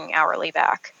start bringing hourly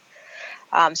back.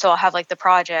 So I'll have like the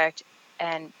project,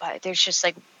 but there's just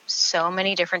like so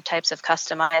many different types of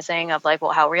customizing of like,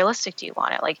 well, how realistic do you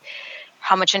want it? Like,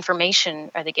 how much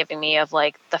information are they giving me of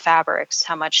like the fabrics?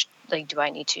 How much like do I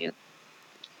need to,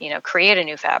 create a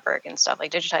new fabric and stuff,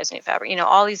 like digitize a new fabric,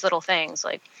 all these little things,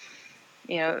 like,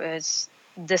 is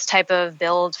this type of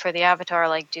build for the avatar,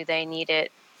 like, do they need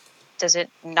it? Does it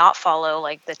not follow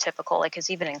like the typical, like, because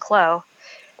even in Clo,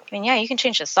 I mean, yeah, you can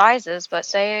change the sizes, but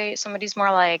say somebody's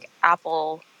more like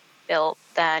apple built,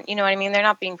 then, you know what I mean? They're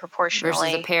not being Versus a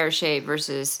proportionally. pear shape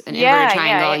versus an inverted Yeah.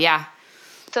 triangle. Yeah.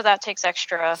 So that takes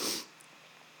extra.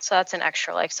 So that's an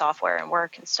extra like software and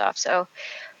work and stuff. So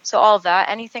all of that,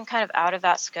 anything kind of out of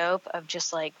that scope of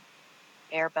just like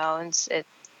bare bones,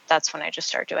 that's when I just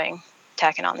start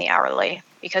tacking on the hourly,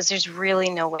 because there's really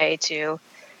no way to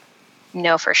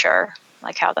know for sure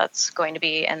like how that's going to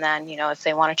be. And then, if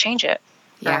they want to change it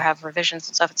or have revisions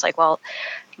and stuff, it's like, well,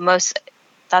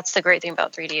 that's the great thing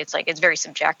about 3D. It's like, it's very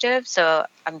subjective. So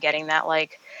I'm getting that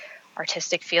like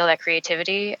artistic feel, that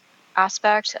creativity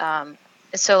aspect.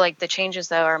 So like the changes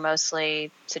though are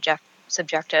mostly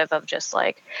subjective of just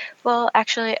like, well,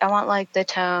 actually I want like the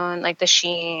tone, like the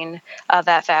sheen of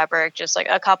that fabric, just like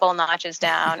a couple notches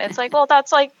down. It's like, well,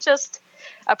 that's like just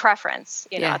a preference,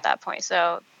 at that point.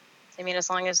 So, I mean, as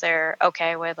long as they're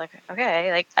okay with like,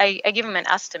 okay, like I give them an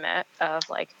estimate of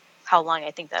like how long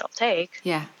I think that'll take.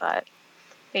 Yeah. But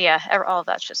yeah, all of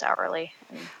that's just hourly.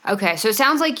 Okay. So it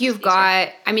sounds like you've got,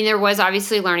 I mean, there was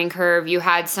obviously a learning curve. You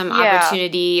had some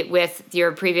opportunity with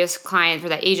your previous client for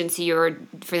that agency you were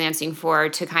freelancing for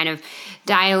to kind of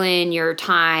dial in your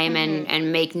time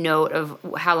and make note of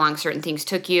how long certain things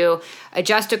took you,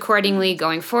 adjust accordingly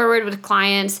going forward with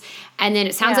clients. And then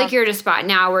it sounds like you're at a spot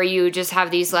now where you just have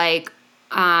these like,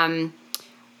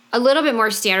 a little bit more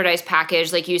standardized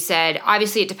package. Like you said,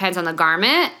 obviously it depends on the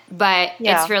garment, but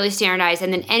it's fairly standardized.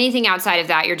 And then anything outside of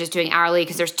that, you're just doing hourly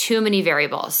because there's too many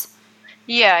variables.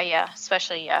 Yeah.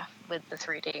 Especially, with the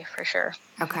 3D for sure.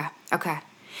 Okay.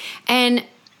 And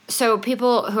so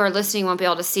people who are listening won't be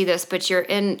able to see this, but you're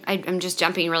in, I'm just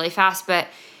jumping really fast, but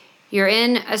you're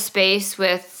in a space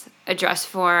with a dress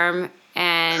form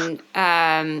and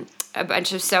a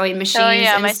bunch of sewing machines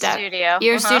and my stuff. Studio.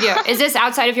 Your studio. Is this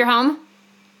outside of your home?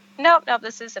 Nope,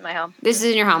 this is in my home. This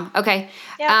is in your home. Okay.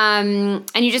 Yep. And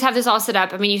you just have this all set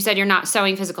up. I mean, you said you're not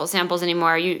sewing physical samples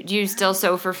anymore. Do you still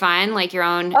sew for fun, like your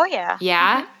own? Oh, yeah.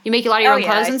 Yeah? You make a lot of your own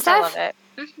clothes and stuff? I love it.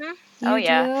 You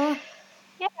do?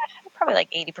 Yeah, probably like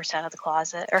 80% of the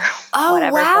closet or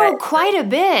whatever. Oh, wow, quite a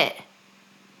bit.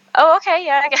 Oh, okay,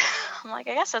 yeah. I'm like,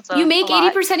 I guess that's You make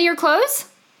 80% of your clothes?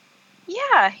 Yeah.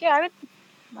 I would,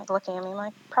 like, looking at me,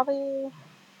 like, probably...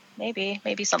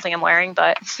 Maybe something I'm wearing,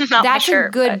 but not that's my shirt.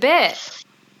 A good bit.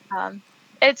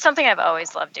 It's something I've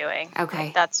always loved doing. Okay.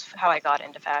 Like, that's how I got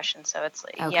into fashion. So it's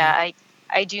like,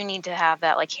 I do need to have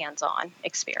that like hands-on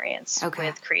experience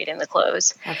with creating the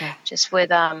clothes. Okay. Just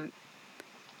with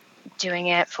doing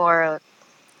it for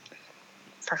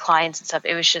clients and stuff.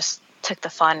 It was just took the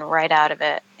fun right out of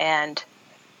it. And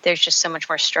there's just so much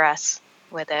more stress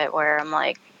with it where I'm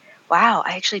like, wow,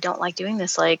 I actually don't like doing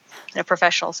this, like, in a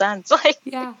professional sense. Like,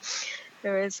 Yeah.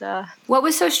 there is, What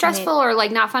was so stressful or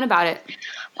like not fun about it?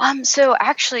 so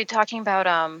actually talking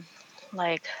about,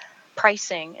 like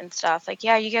pricing and stuff, like,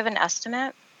 yeah, you give an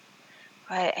estimate,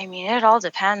 but I mean, it all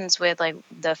depends with like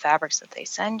the fabrics that they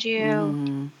send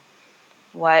you,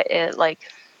 what it like,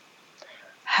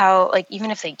 how, like,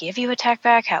 even if they give you a tech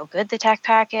pack, how good the tech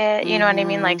pack is, you know what I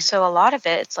mean? Like, so a lot of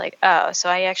it, it's like, oh, so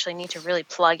I actually need to really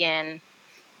plug in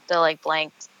the like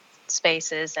blank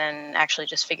spaces and actually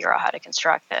just figure out how to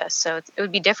construct this. So it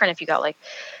would be different if you got like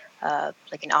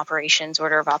an operations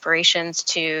order of operations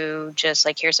to just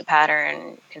like, here's a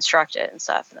pattern, construct it and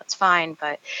stuff, and that's fine.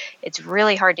 But it's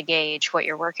really hard to gauge what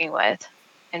you're working with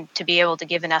and to be able to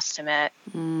give an estimate,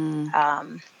 you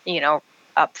know,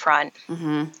 up front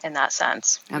in that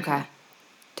sense. Okay.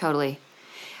 Totally.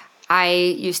 I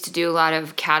used to do a lot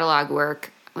of catalog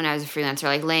work when I was a freelancer,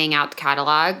 like laying out the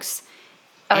catalogs.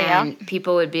 Oh, yeah. And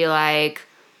people would be like,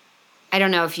 I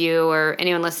don't know if you or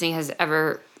anyone listening has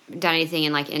ever done anything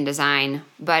in like InDesign,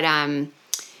 but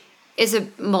it's a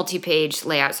multi-page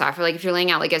layout software. Like if you're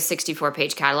laying out like a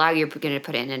 64-page catalog, you're going to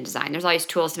put it in InDesign. There's all these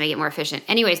tools to make it more efficient.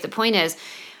 Anyways, the point is,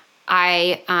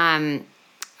 I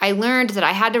learned that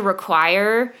I had to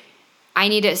require, I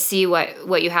need to see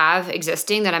what you have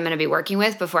existing that I'm going to be working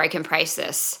with before I can price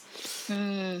this.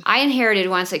 I inherited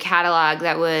once a catalog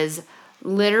that was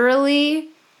literally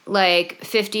like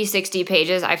 50, 60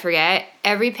 pages, I forget.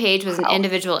 Every page was an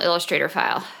individual Illustrator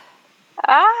file.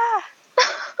 Ah,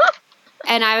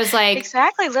 And I was like,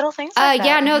 exactly. Little things like that.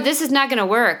 yeah, no, this is not going to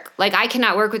work. Like, I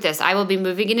cannot work with this. I will be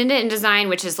moving it into InDesign,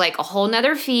 which is like a whole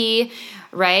nother fee,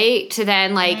 right? To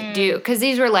then like do, because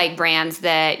these were like brands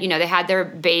that, you know, they had their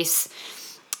base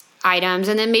items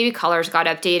and then maybe colors got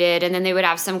updated and then they would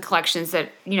have some collections that,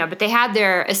 you know, but they had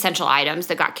their essential items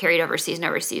that got carried over season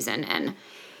over season.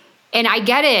 And I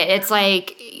get it. It's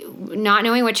like not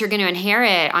knowing what you're going to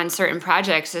inherit on certain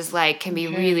projects is like, can be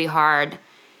really hard.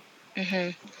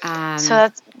 So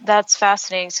that's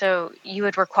fascinating. So you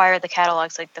would require the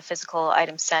catalogs, like the physical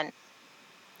items sent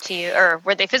to you, or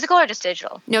were they physical or just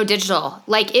digital? No, digital.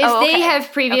 Like if they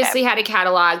have previously had a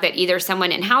catalog that either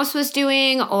someone in-house was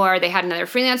doing or they had another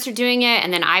freelancer doing it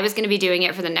and then I was going to be doing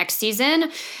it for the next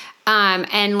season.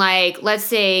 And like, let's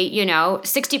say, you know,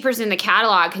 60% of the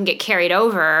catalog can get carried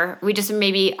over. We just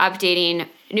maybe updating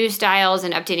new styles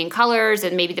and updating colors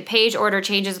and maybe the page order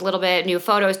changes a little bit, new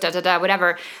photos,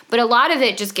 whatever. But a lot of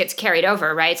it just gets carried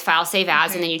over, right? It's file save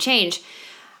as and then you change.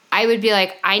 I would be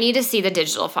like, I need to see the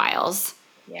digital files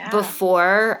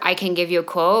before I can give you a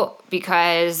quote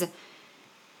because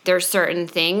there's certain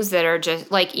things that are just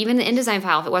like even the InDesign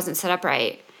file if it wasn't set up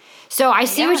right. So I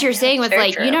see what you're saying with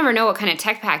like, you never know what kind of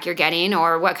tech pack you're getting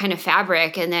or what kind of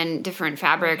fabric, and then different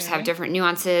fabrics have different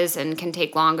nuances and can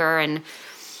take longer, and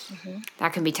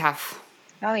that can be tough.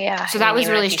 Oh, yeah. So that was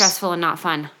really stressful and not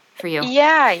fun for you.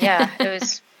 Yeah. It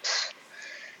was,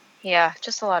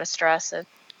 just a lot of stress. It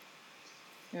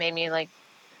made me like,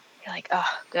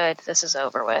 oh, good, this is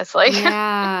over with. Like,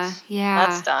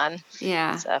 that's done.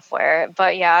 Yeah. Stuff where,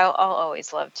 but yeah, I'll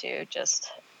always love to just,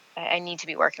 I need to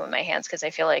be working with my hands because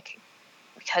I feel like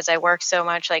because I work so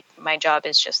much, like my job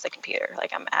is just the computer.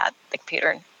 Like I'm at the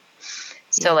computer.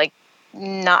 So like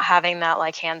not having that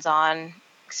like hands-on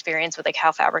experience with like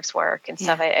how fabrics work and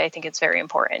stuff, I think it's very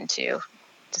important to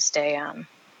stay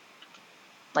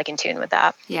like in tune with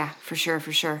that. Yeah, for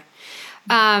sure.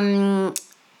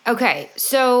 Okay,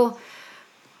 so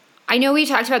I know we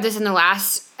talked about this in the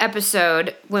last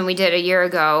episode when we did a year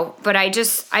ago, but I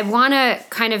want to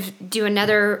kind of do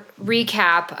another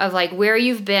recap of like where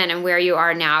you've been and where you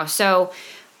are now. So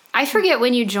I forget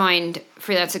when you joined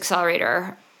Freelance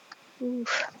Accelerator.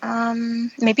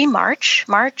 Maybe March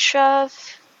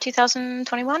of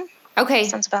 2021. Okay.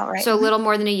 Sounds about right. So a little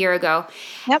more than a year ago.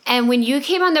 Yep. And when you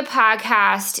came on the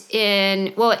podcast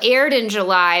it aired in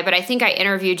July, but I think I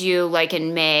interviewed you like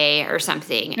in May or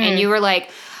something. And you were like,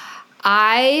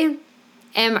 I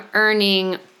am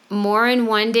earning more in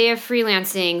one day of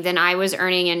freelancing than I was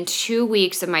earning in 2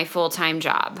 weeks of my full-time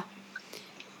job.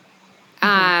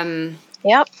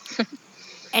 Yep.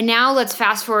 And now let's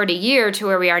fast forward a year to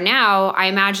where we are now. I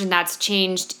imagine that's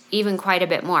changed even quite a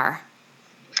bit more.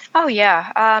 Oh,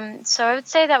 yeah. So I would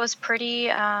say that was pretty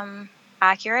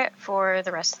accurate for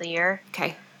the rest of the year.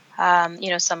 Okay.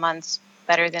 Some months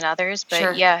better than others,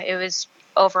 but yeah, it was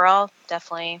overall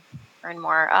definitely earn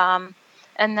more.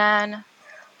 And then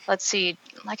let's see,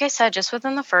 like I said, just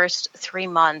within the first 3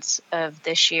 months of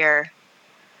this year,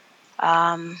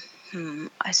 I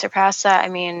surpassed that. I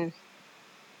mean,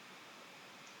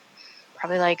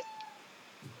 probably like,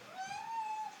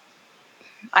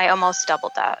 I almost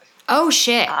doubled that. Oh,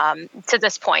 shit. To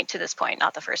this point,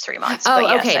 not the first 3 months. Oh, but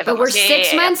yes, okay. I've But we're almost,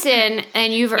 6 months in,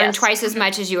 and you've earned Yes. twice as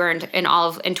much as you earned in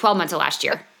 12 months of last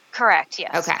year. Correct.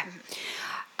 Yes. Okay.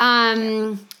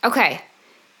 Okay.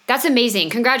 That's amazing.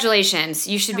 Congratulations.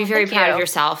 You should be very proud of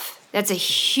yourself. That's a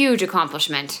huge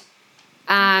accomplishment.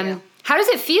 How does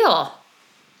it feel?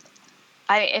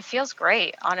 It feels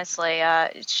great, honestly.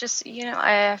 It's just,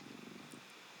 I'm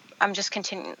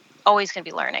just always going to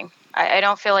be learning. I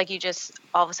don't feel like you just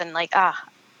all of a sudden like, I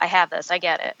have this, I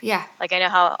get it. Yeah. Like I know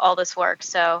how all this works.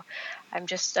 So I'm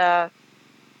just,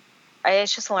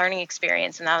 it's just a learning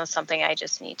experience. And that was something I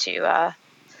just need to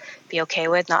be okay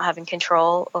with, not having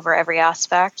control over every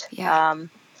aspect. Yeah.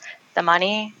 The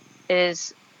money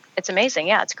it's amazing.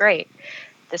 Yeah, it's great.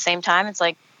 At the same time, it's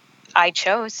like, I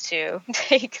chose to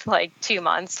take like 2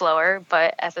 months slower,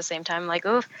 but at the same time, like,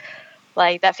 ooh,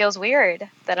 like that feels weird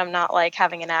that I'm not like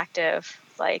having an active,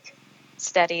 like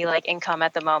steady, like income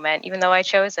at the moment, even though I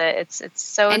chose it.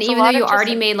 It's And even though you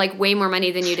already made like way more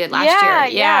money than you did last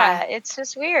year. Yeah. It's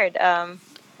just weird.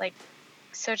 Like,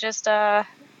 so just, I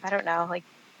don't know, like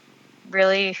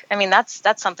really, I mean, that's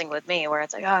something with me where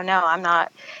it's like, oh no, I'm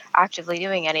not actively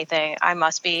doing anything. I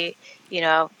must be,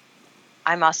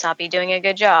 I must not be doing a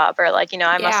good job, or like,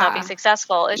 I must not be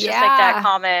successful. It's just like that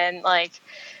common, like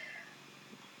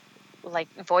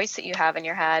voice that you have in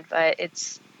your head. But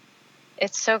it's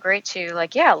so great to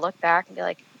like, look back and be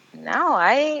like, no,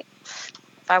 if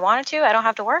I wanted to, I don't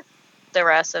have to work the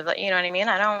rest of it. You know what I mean?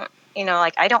 I don't,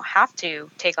 like I don't have to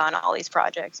take on all these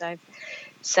projects. I've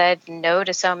said no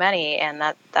to so many, and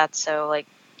that's so like,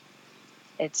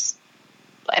 it's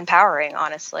empowering,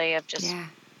 honestly, of just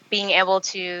being able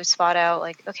to spot out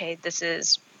like, okay, this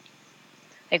is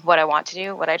like what I want to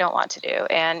do, what I don't want to do.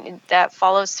 And that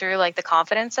follows through, like the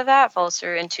confidence of that follows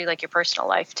through into like your personal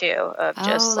life too, of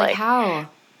just like how?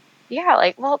 Yeah,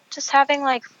 like, well, just having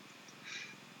like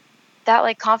that,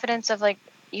 like confidence of like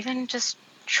even just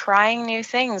trying new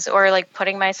things, or like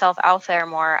putting myself out there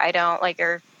more. I don't like,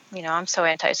 or I'm so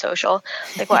antisocial.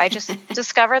 Like, well, I just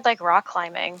discovered like rock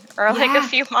climbing or like a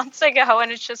few months ago,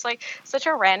 and it's just like such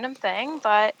a random thing,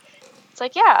 but it's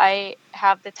like, I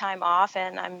have the time off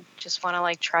and I'm just want to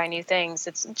like try new things.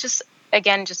 It's just,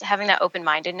 again, just having that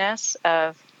open-mindedness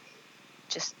of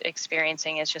just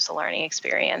experiencing is just a learning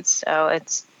experience. So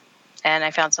and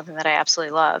I found something that I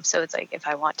absolutely love. So it's like, if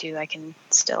I want to, I can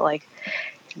still like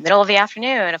middle of the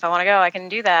afternoon, if I want to go, I can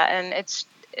do that. And it's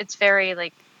very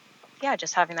like,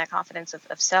 just having that confidence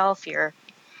of self. You're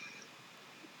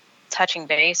touching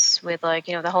base with like,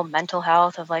 the whole mental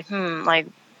health of like,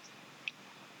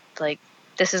 like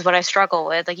this is what I struggle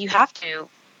with. Like, you have to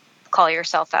call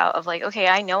yourself out of like, okay,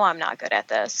 I know I'm not good at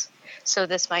this, so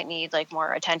this might need like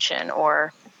more attention,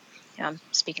 or I'm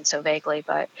speaking so vaguely,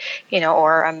 but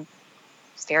or I'm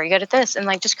very good at this, and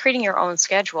like just creating your own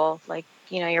schedule. Like,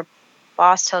 your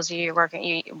boss tells you you're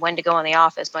working, when to go in the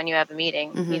office, when you have a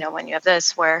meeting, when you have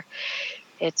this, where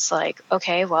it's like,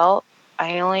 okay, well,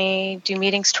 I only do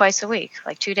meetings twice a week,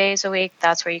 like 2 days a week.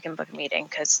 That's where you can book a meeting.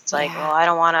 Cause it's like,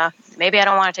 well, maybe I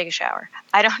don't want to take a shower.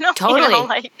 I don't know.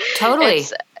 Totally. Totally.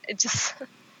 It's just,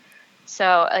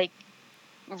 so like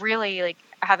really like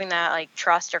having that like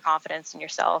trust or confidence in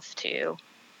yourself to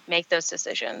make those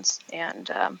decisions.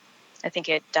 And, I think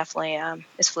it definitely,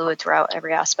 is fluid throughout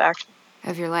every aspect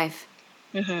of your life.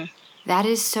 Mm-hmm. That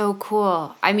is so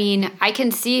cool. I mean, I can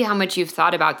see how much you've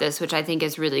thought about this, which I think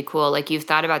is really cool. Like, you've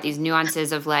thought about these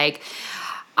nuances of like,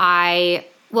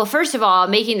 well, first of all,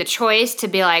 making the choice to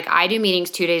be like, I do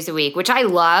meetings 2 days a week, which I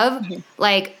love. Mm-hmm.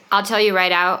 Like, I'll tell you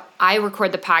right out, I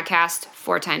record the podcast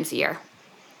 4 times a year.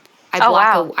 I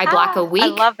block a week. I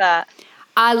love that.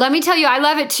 Let me tell you, I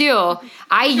love it too.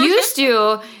 I used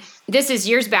to. This is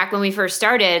years back when we first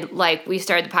started. Like, we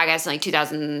started the podcast in like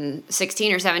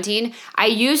 2016 or 17. I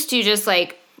used to just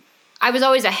like, I was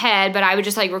always ahead, but I would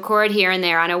just like record here and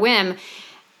there on a whim.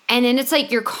 And then it's like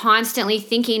you're constantly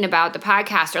thinking about the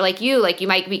podcast, or like you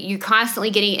might be, you're constantly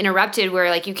getting interrupted where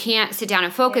like you can't sit down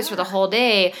and focus for the whole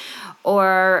day.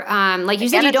 Or like you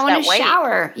said, you don't want to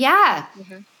shower. Yeah.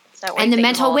 Mm-hmm. It's that and the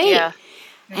mental weight. Yeah.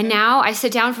 Mm-hmm. And now I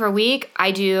sit down for a week.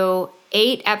 I do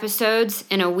 8 episodes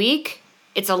in a week.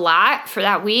 It's a lot for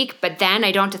that week, but then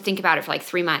I don't have to think about it for like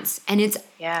 3 months. And it's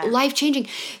life-changing.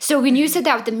 So when you said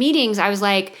that with the meetings, I was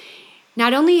like,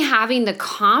 not only having the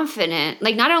confidence,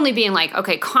 like not only being like,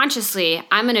 okay, consciously,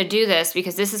 I'm going to do this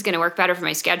because this is going to work better for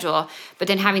my schedule, but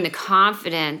then having the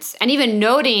confidence and even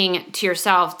noting to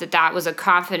yourself that that was a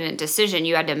confident decision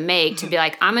you had to make to be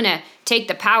like, I'm going to take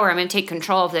the power, I'm going to take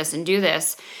control of this and do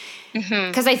this.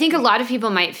 Because I think a lot of people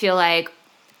might feel like,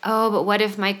 oh, but what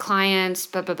if my clients,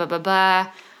 blah, blah, blah, blah,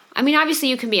 blah. I mean, obviously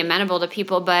you can be amenable to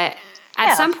people, but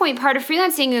at some point, part of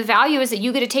freelancing, the value is that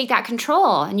you get to take that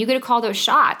control and you get to call those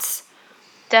shots.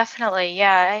 Definitely.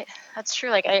 Yeah, that's true.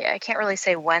 Like, I can't really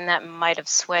say when that might have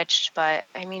switched, but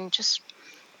I mean, just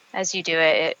as you do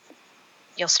it,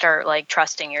 you'll start like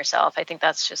trusting yourself. I think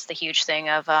that's just the huge thing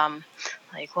of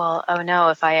like, well, oh no,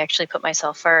 if I actually put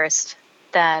myself first,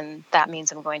 then that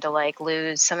means I'm going to like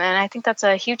lose some. And I think that's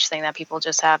a huge thing that people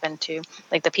just have into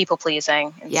like the people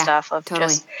pleasing and stuff of totally.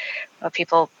 just what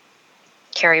people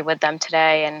carry with them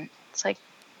today. And it's like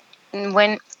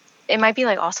when it might be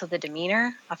like also the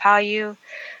demeanor of how you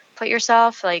put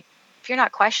yourself, like if you're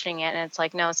not questioning it and it's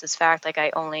like, no, it's this fact, like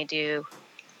I only do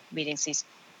meetings these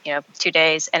 2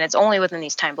 days and it's only within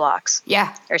these time blocks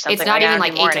or something. It's not like even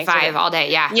like 8 to 5 all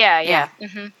day.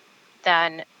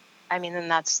 Then then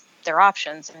that's their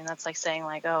options. I mean, that's like saying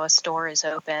like, oh, a store is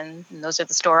open and those are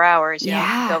the store hours. You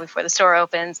go before the store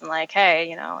opens and like,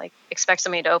 hey, like expect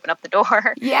somebody to open up the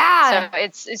door. So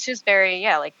it's just very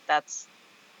like that's,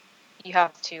 you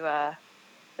have to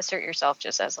assert yourself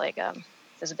just as like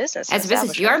as a business. As a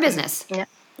business, you are a business.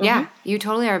 Yeah, you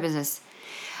totally are a business.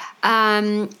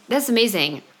 That's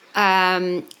amazing.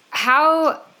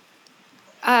 How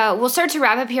we'll start to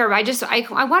wrap up here, but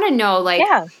I want to know,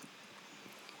 like,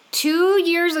 2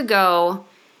 years ago,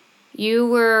 you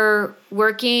were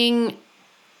working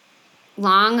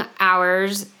long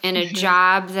hours in a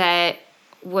job that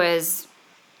was,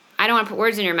 I don't want to put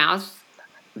words in your mouth,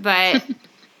 but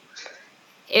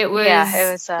it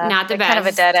was not the best. Kind of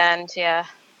a dead end,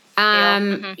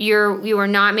 You were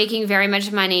not making very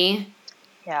much money.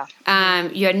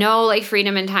 You had no like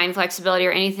freedom and time flexibility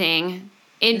or anything.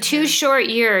 In 2 short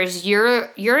years, you're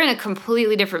in a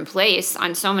completely different place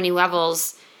on so many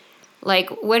levels. Like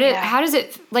how does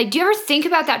it, like, do you ever think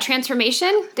about that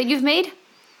transformation that you've made?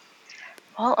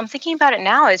 Well, I'm thinking about it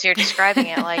now as you're describing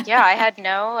it. Like, I had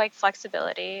no like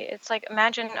flexibility. It's like,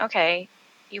 imagine, okay,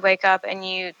 you wake up and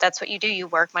that's what you do. You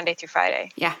work Monday through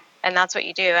Friday. Yeah. And that's what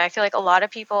you do. I feel like a lot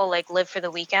of people like live for the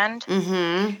weekend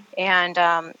and,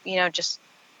 just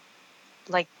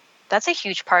like, that's a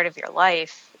huge part of your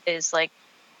life is like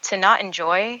to not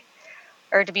enjoy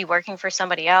or to be working for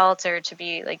somebody else or to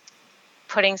be like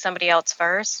putting somebody else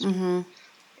first.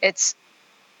 It's,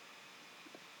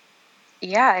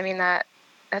 I mean,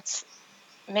 that's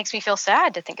makes me feel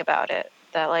sad to think about it,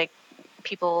 that like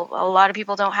a lot of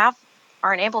people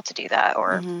aren't able to do that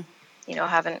or,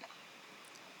 haven't.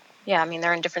 I mean,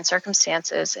 they're in different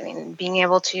circumstances. I mean, being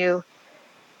able to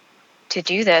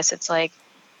do this, it's like,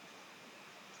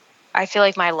 I feel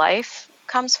like my life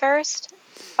comes first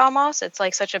almost. It's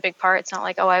like such a big part. It's not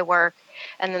like, oh, I work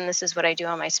and then this is what I do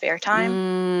on my spare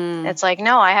time. It's like,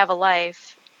 no, I have a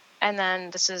life. And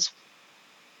then this is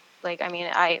like, I mean,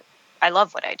 I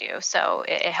love what I do. So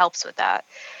it helps with that.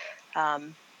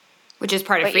 Which is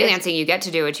part of freelancing. You get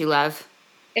to do what you love.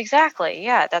 Exactly.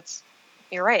 Yeah,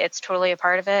 you're right. It's totally a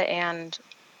part of it. And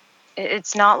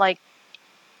it's not like,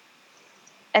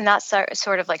 and that's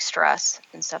sort of like stress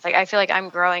and stuff. Like, I feel like I'm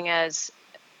growing as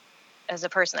a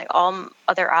person, like all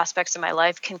other aspects of my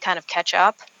life can kind of catch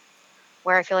up,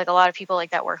 where I feel like a lot of people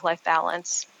like that work-life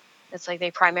balance. It's like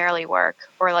they primarily work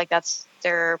or like that's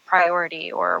their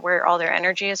priority or where all their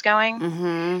energy is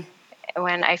going.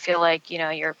 When I feel like,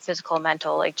 your physical,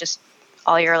 mental, like just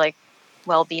all your like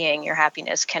well-being, your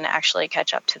happiness can actually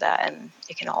catch up to that. And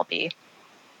it can all be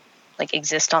like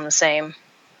exist on the same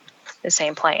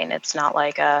plane. It's not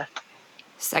like a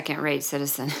second-rate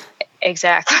citizen.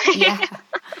 Exactly.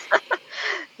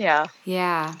 Yeah.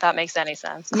 If that makes any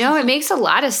sense. No, it makes a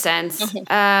lot of sense.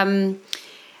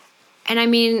 And I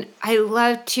mean, I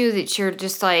love too that you're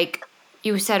just like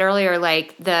you said earlier,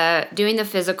 like doing the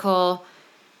physical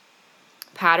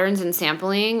patterns and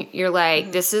sampling, you're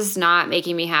like, this is not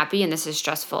making me happy and this is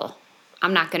stressful.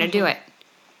 I'm not going to do it.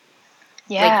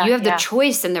 Like you have the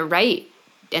choice and the right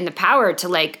and the power to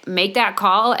like make that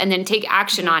call and then take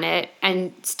action on it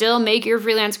and still make your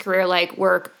freelance career like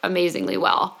work amazingly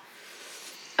well.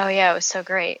 Oh yeah, it was so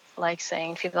great. Like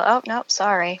saying to people, "Oh no,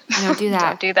 sorry, I don't do that.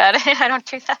 Don't do that. I don't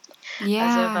do that." Yeah.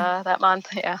 As of that month,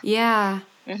 yeah. Yeah.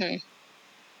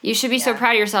 You should be so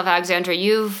proud of yourself, Alexandra.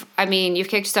 You've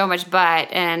kicked so much butt,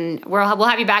 and we'll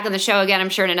have you back on the show again, I'm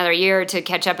sure, in another year to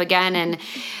catch up again.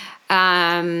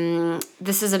 And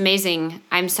this is amazing.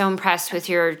 I'm so impressed with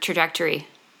your trajectory.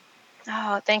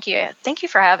 Oh, thank you. Thank you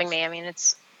for having me. I mean,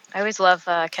 I always love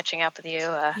catching up with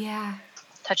you.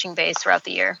 Touching base throughout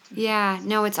the year. Yeah,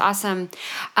 no, it's awesome.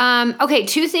 Okay,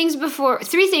 three things before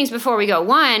we go.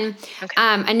 One,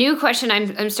 a new question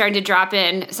I'm starting to drop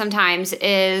in sometimes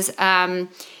is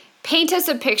paint us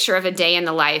a picture of a day in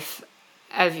the life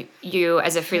of you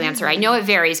as a freelancer? I know it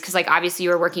varies because like obviously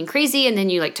you were working crazy and then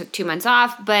you like took 2 months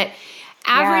off, but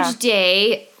average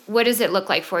day, what does it look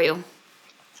like for you?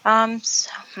 So,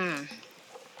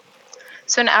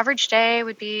 so an average day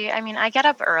would be, I mean, I get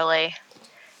up early.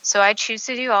 So I choose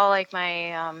to do all like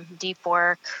my deep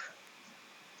work,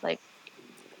 like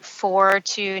 4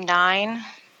 to 9.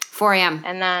 4 a.m.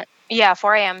 And then, yeah,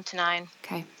 4 a.m. to 9.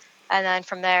 Okay. And then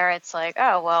from there, it's like,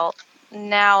 oh, well,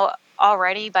 now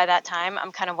already by that time,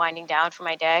 I'm kind of winding down for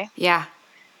my day. Yeah.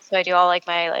 So I do all like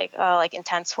my like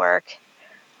intense work.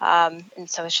 And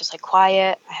so it's just like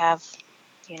quiet. I have,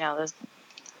 this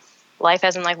life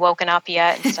hasn't like woken up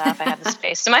yet and stuff. I have the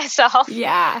space to myself.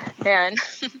 Yeah.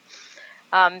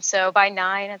 And so by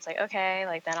 9, it's like, okay,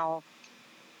 like then I'll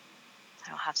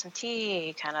have some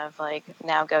tea, kind of like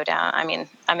now go down. I mean,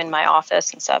 I'm in my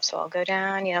office and stuff, so I'll go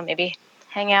down, maybe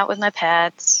hang out with my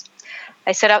pets.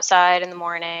 I sit outside in the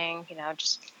morning,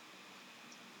 just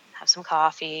have some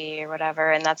coffee or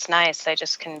whatever. And that's nice. I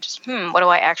just can what do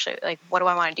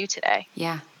I want to do today?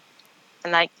 Yeah.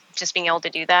 And like just being able to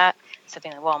do that, instead of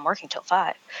being like, well, I'm working till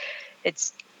 5.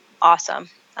 It's awesome.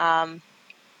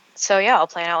 So yeah, I'll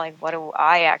plan out like, what do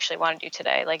I actually want to do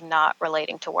today? Like not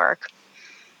relating to work.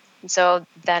 And so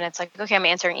then it's like, okay, I'm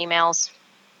answering emails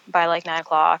by like 9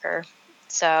 o'clock or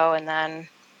so. And then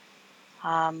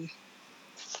I'm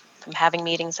having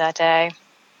meetings that day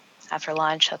after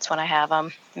lunch. That's when I have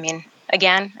them. I mean,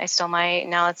 again, I still might,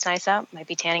 now it's nice out, might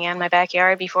be tanning out in my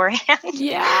backyard beforehand.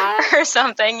 Yeah. Or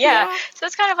something. Yeah. So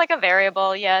it's kind of like a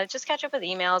variable. Yeah. Just catch up with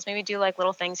emails, maybe do like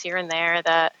little things here and there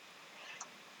that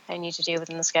I need to do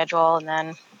within the schedule. And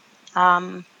then,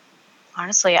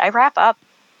 honestly, I wrap up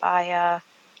by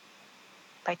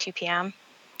 2 p.m.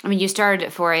 I mean, you started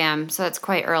at 4 a.m., so that's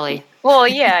quite early. Well,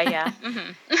 yeah.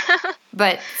 Mm-hmm.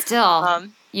 But still,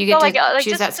 you get to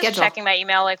choose that schedule. Just checking my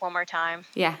email like one more time.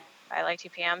 Yeah. By like 2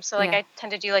 p.m. So like I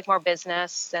tend to do like more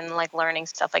business and like learning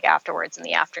stuff like afterwards in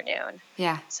the afternoon.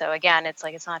 Yeah. So again, it's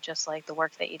like, it's not just like the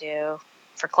work that you do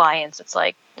for clients. It's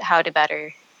like how to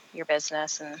better your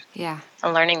business and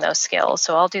learning those skills.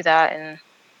 So I'll do that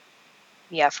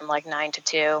from like 9 to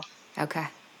 2. Okay.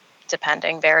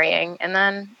 Depending, varying. And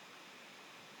then,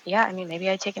 I mean, maybe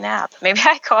I take a nap. Maybe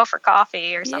I go out for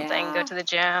coffee or something, go to the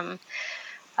gym.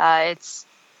 It's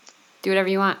do whatever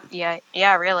you want. Yeah,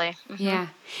 really. Mm-hmm. Yeah.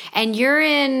 And you're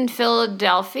in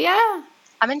Philadelphia?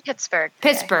 I'm in Pittsburgh.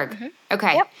 Pittsburgh. Mm-hmm.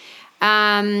 Okay. Yep.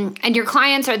 And your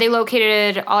clients, are they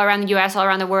located all around the U.S., all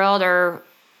around the world, or?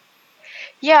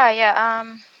 Yeah.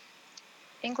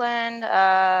 England,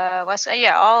 West,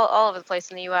 all over the place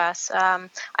in the U.S. I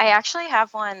actually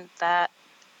have one that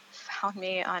found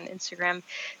me on Instagram.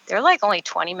 They're like only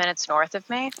 20 minutes north of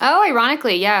me. Oh,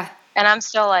 ironically, yeah. And I'm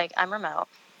still like, I'm remote.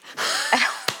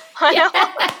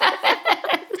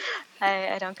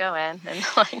 I don't go in. And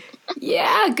like,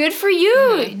 yeah, good for you.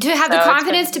 Mm-hmm. To have the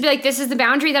confidence to be like, this is the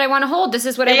boundary that I want to hold. This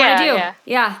is what I want to do.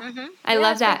 Yeah. Mm-hmm. I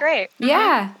love that. Great. Mm-hmm.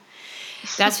 Yeah.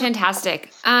 That's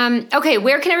fantastic. Okay,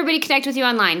 where can everybody connect with you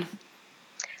online?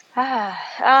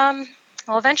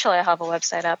 Well, eventually I'll have a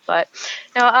website up, but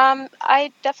no,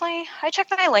 I check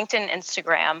my LinkedIn,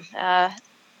 Instagram.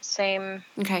 Same.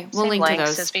 Okay, we'll link to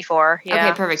those as before. Yeah.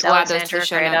 Okay, perfect. We'll add those to the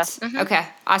show notes. Mm-hmm. Okay,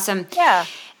 awesome. Yeah.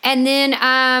 And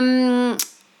then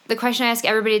the question I ask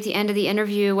everybody at the end of the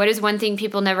interview: what is one thing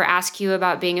people never ask you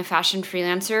about being a fashion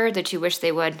freelancer that you wish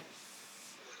they would?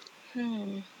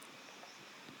 I'm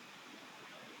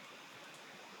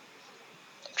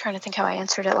trying to think how I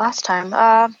answered it last time.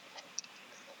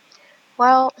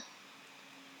 Well,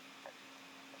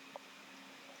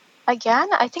 again,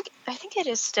 I think it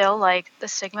is still like the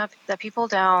stigma that people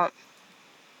don't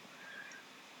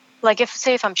like.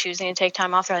 If I'm choosing to take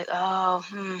time off, they're like, oh,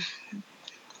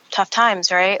 tough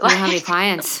times, right? You don't have any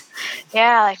clients.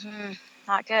 Yeah, like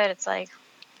not good. It's like,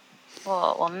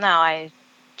 well, no, I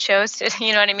chose to.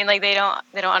 You know what I mean? Like they don't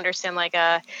understand like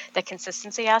the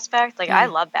consistency aspect. Like I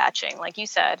love batching, like you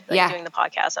said, like doing the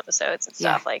podcast episodes and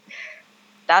stuff. Like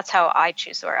that's how I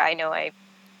choose to work. I know I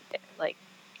like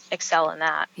excel in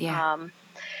that. Yeah.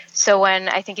 So when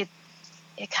I think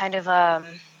it kind of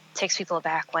takes people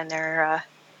aback when they're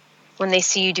when they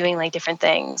see you doing like different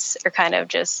things, or kind of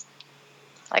just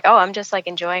like, oh, I'm just like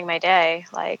enjoying my day,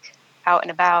 like out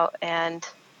and about, and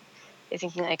you're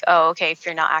thinking like, oh, okay, if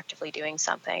you're not actively doing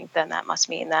something, then that must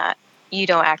mean that you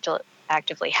don't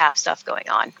actively have stuff going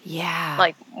on. Yeah.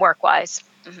 Like work wise.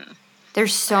 Mm-hmm.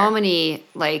 There's so many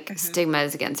like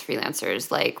stigmas against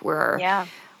freelancers. Like we're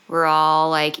all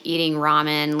like eating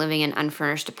ramen, living in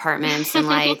unfurnished apartments, and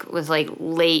like with like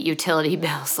late utility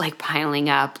bills like piling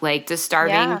up, like the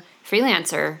starving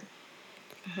freelancer.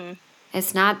 Mm-hmm.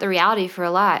 It's not the reality for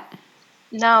a lot.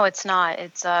 No, it's not.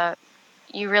 It's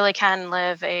you really can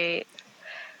live a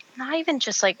not even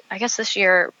just like I guess this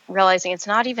year realizing it's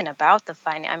not even about the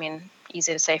I mean,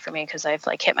 easy to say for me because I've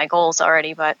like hit my goals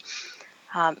already, but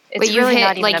But it's you've really hit,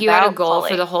 not even like, you had a about goal for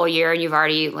fully. the whole year and you've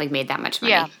already, like, made that much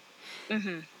Yeah. money.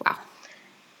 Hmm. Wow.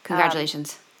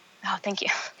 Congratulations. Oh, thank you.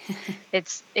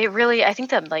 It really I think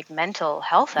the like mental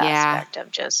health Yeah. aspect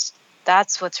of just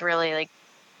that's what's really like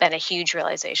been a huge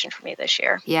realization for me this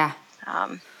year. Yeah.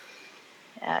 Um,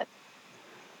 uh,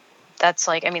 that's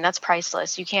like I mean that's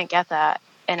priceless. You can't get that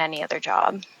in any other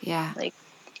job. Yeah. Like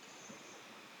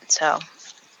so.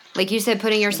 Like you said,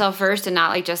 putting yourself first and not,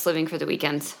 like, just living for the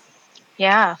weekends.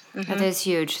 Yeah. That Hmm. is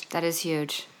huge. That is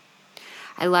huge.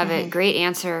 I love it. Hmm. Great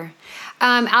answer.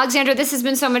 Alexandra, this has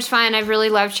been so much fun. I've really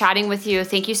loved chatting with you.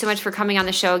 Thank you so much for coming on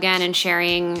the show again and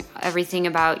sharing everything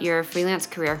about your freelance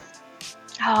career.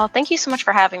 Oh, thank you so much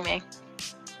for having me.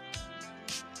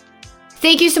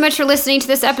 Thank you so much for listening to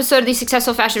this episode of the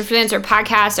Successful Fashion Freelancer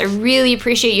podcast. I really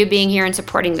appreciate you being here and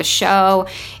supporting the show.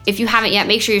 If you haven't yet,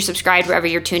 make sure you're subscribed wherever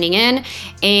you're tuning in.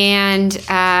 And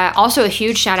also a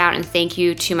huge shout out and thank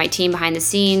you to my team behind the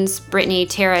scenes, Brittany,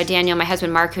 Tara, Daniel, my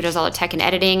husband Mark, who does all the tech and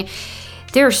editing.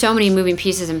 There are so many moving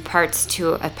pieces and parts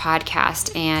to a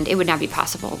podcast, and it would not be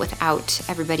possible without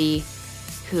everybody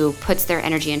who puts their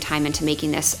energy and time into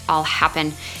making this all happen.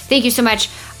 Thank you so much.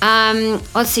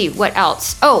 Let's see, what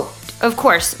else? Oh, of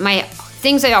course, my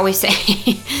things I always say.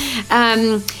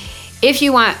 If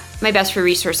you want my best free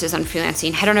resources on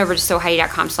freelancing, head on over to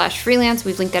soheidi.com/freelance.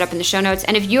 We've linked that up in the show notes.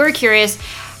 And if you're curious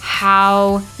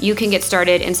how you can get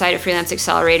started inside of Freelance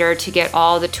Accelerator to get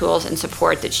all the tools and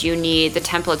support that you need, the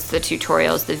templates, the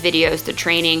tutorials, the videos, the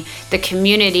training, the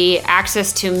community,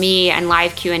 access to me and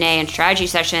live Q&A and strategy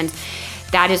sessions,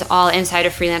 that is all inside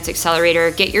of Freelance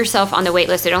Accelerator. Get yourself on the wait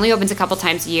list. It only opens a couple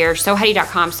times a year.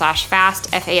 soheidi.com/fast,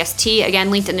 FAST, again,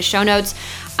 linked in the show notes.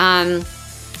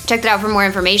 Check that out for more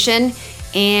information.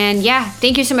 And yeah,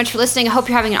 thank you so much for listening. I hope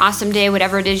you're having an awesome day,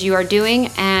 whatever it is you are doing.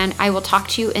 And I will talk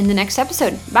to you in the next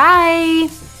episode. Bye.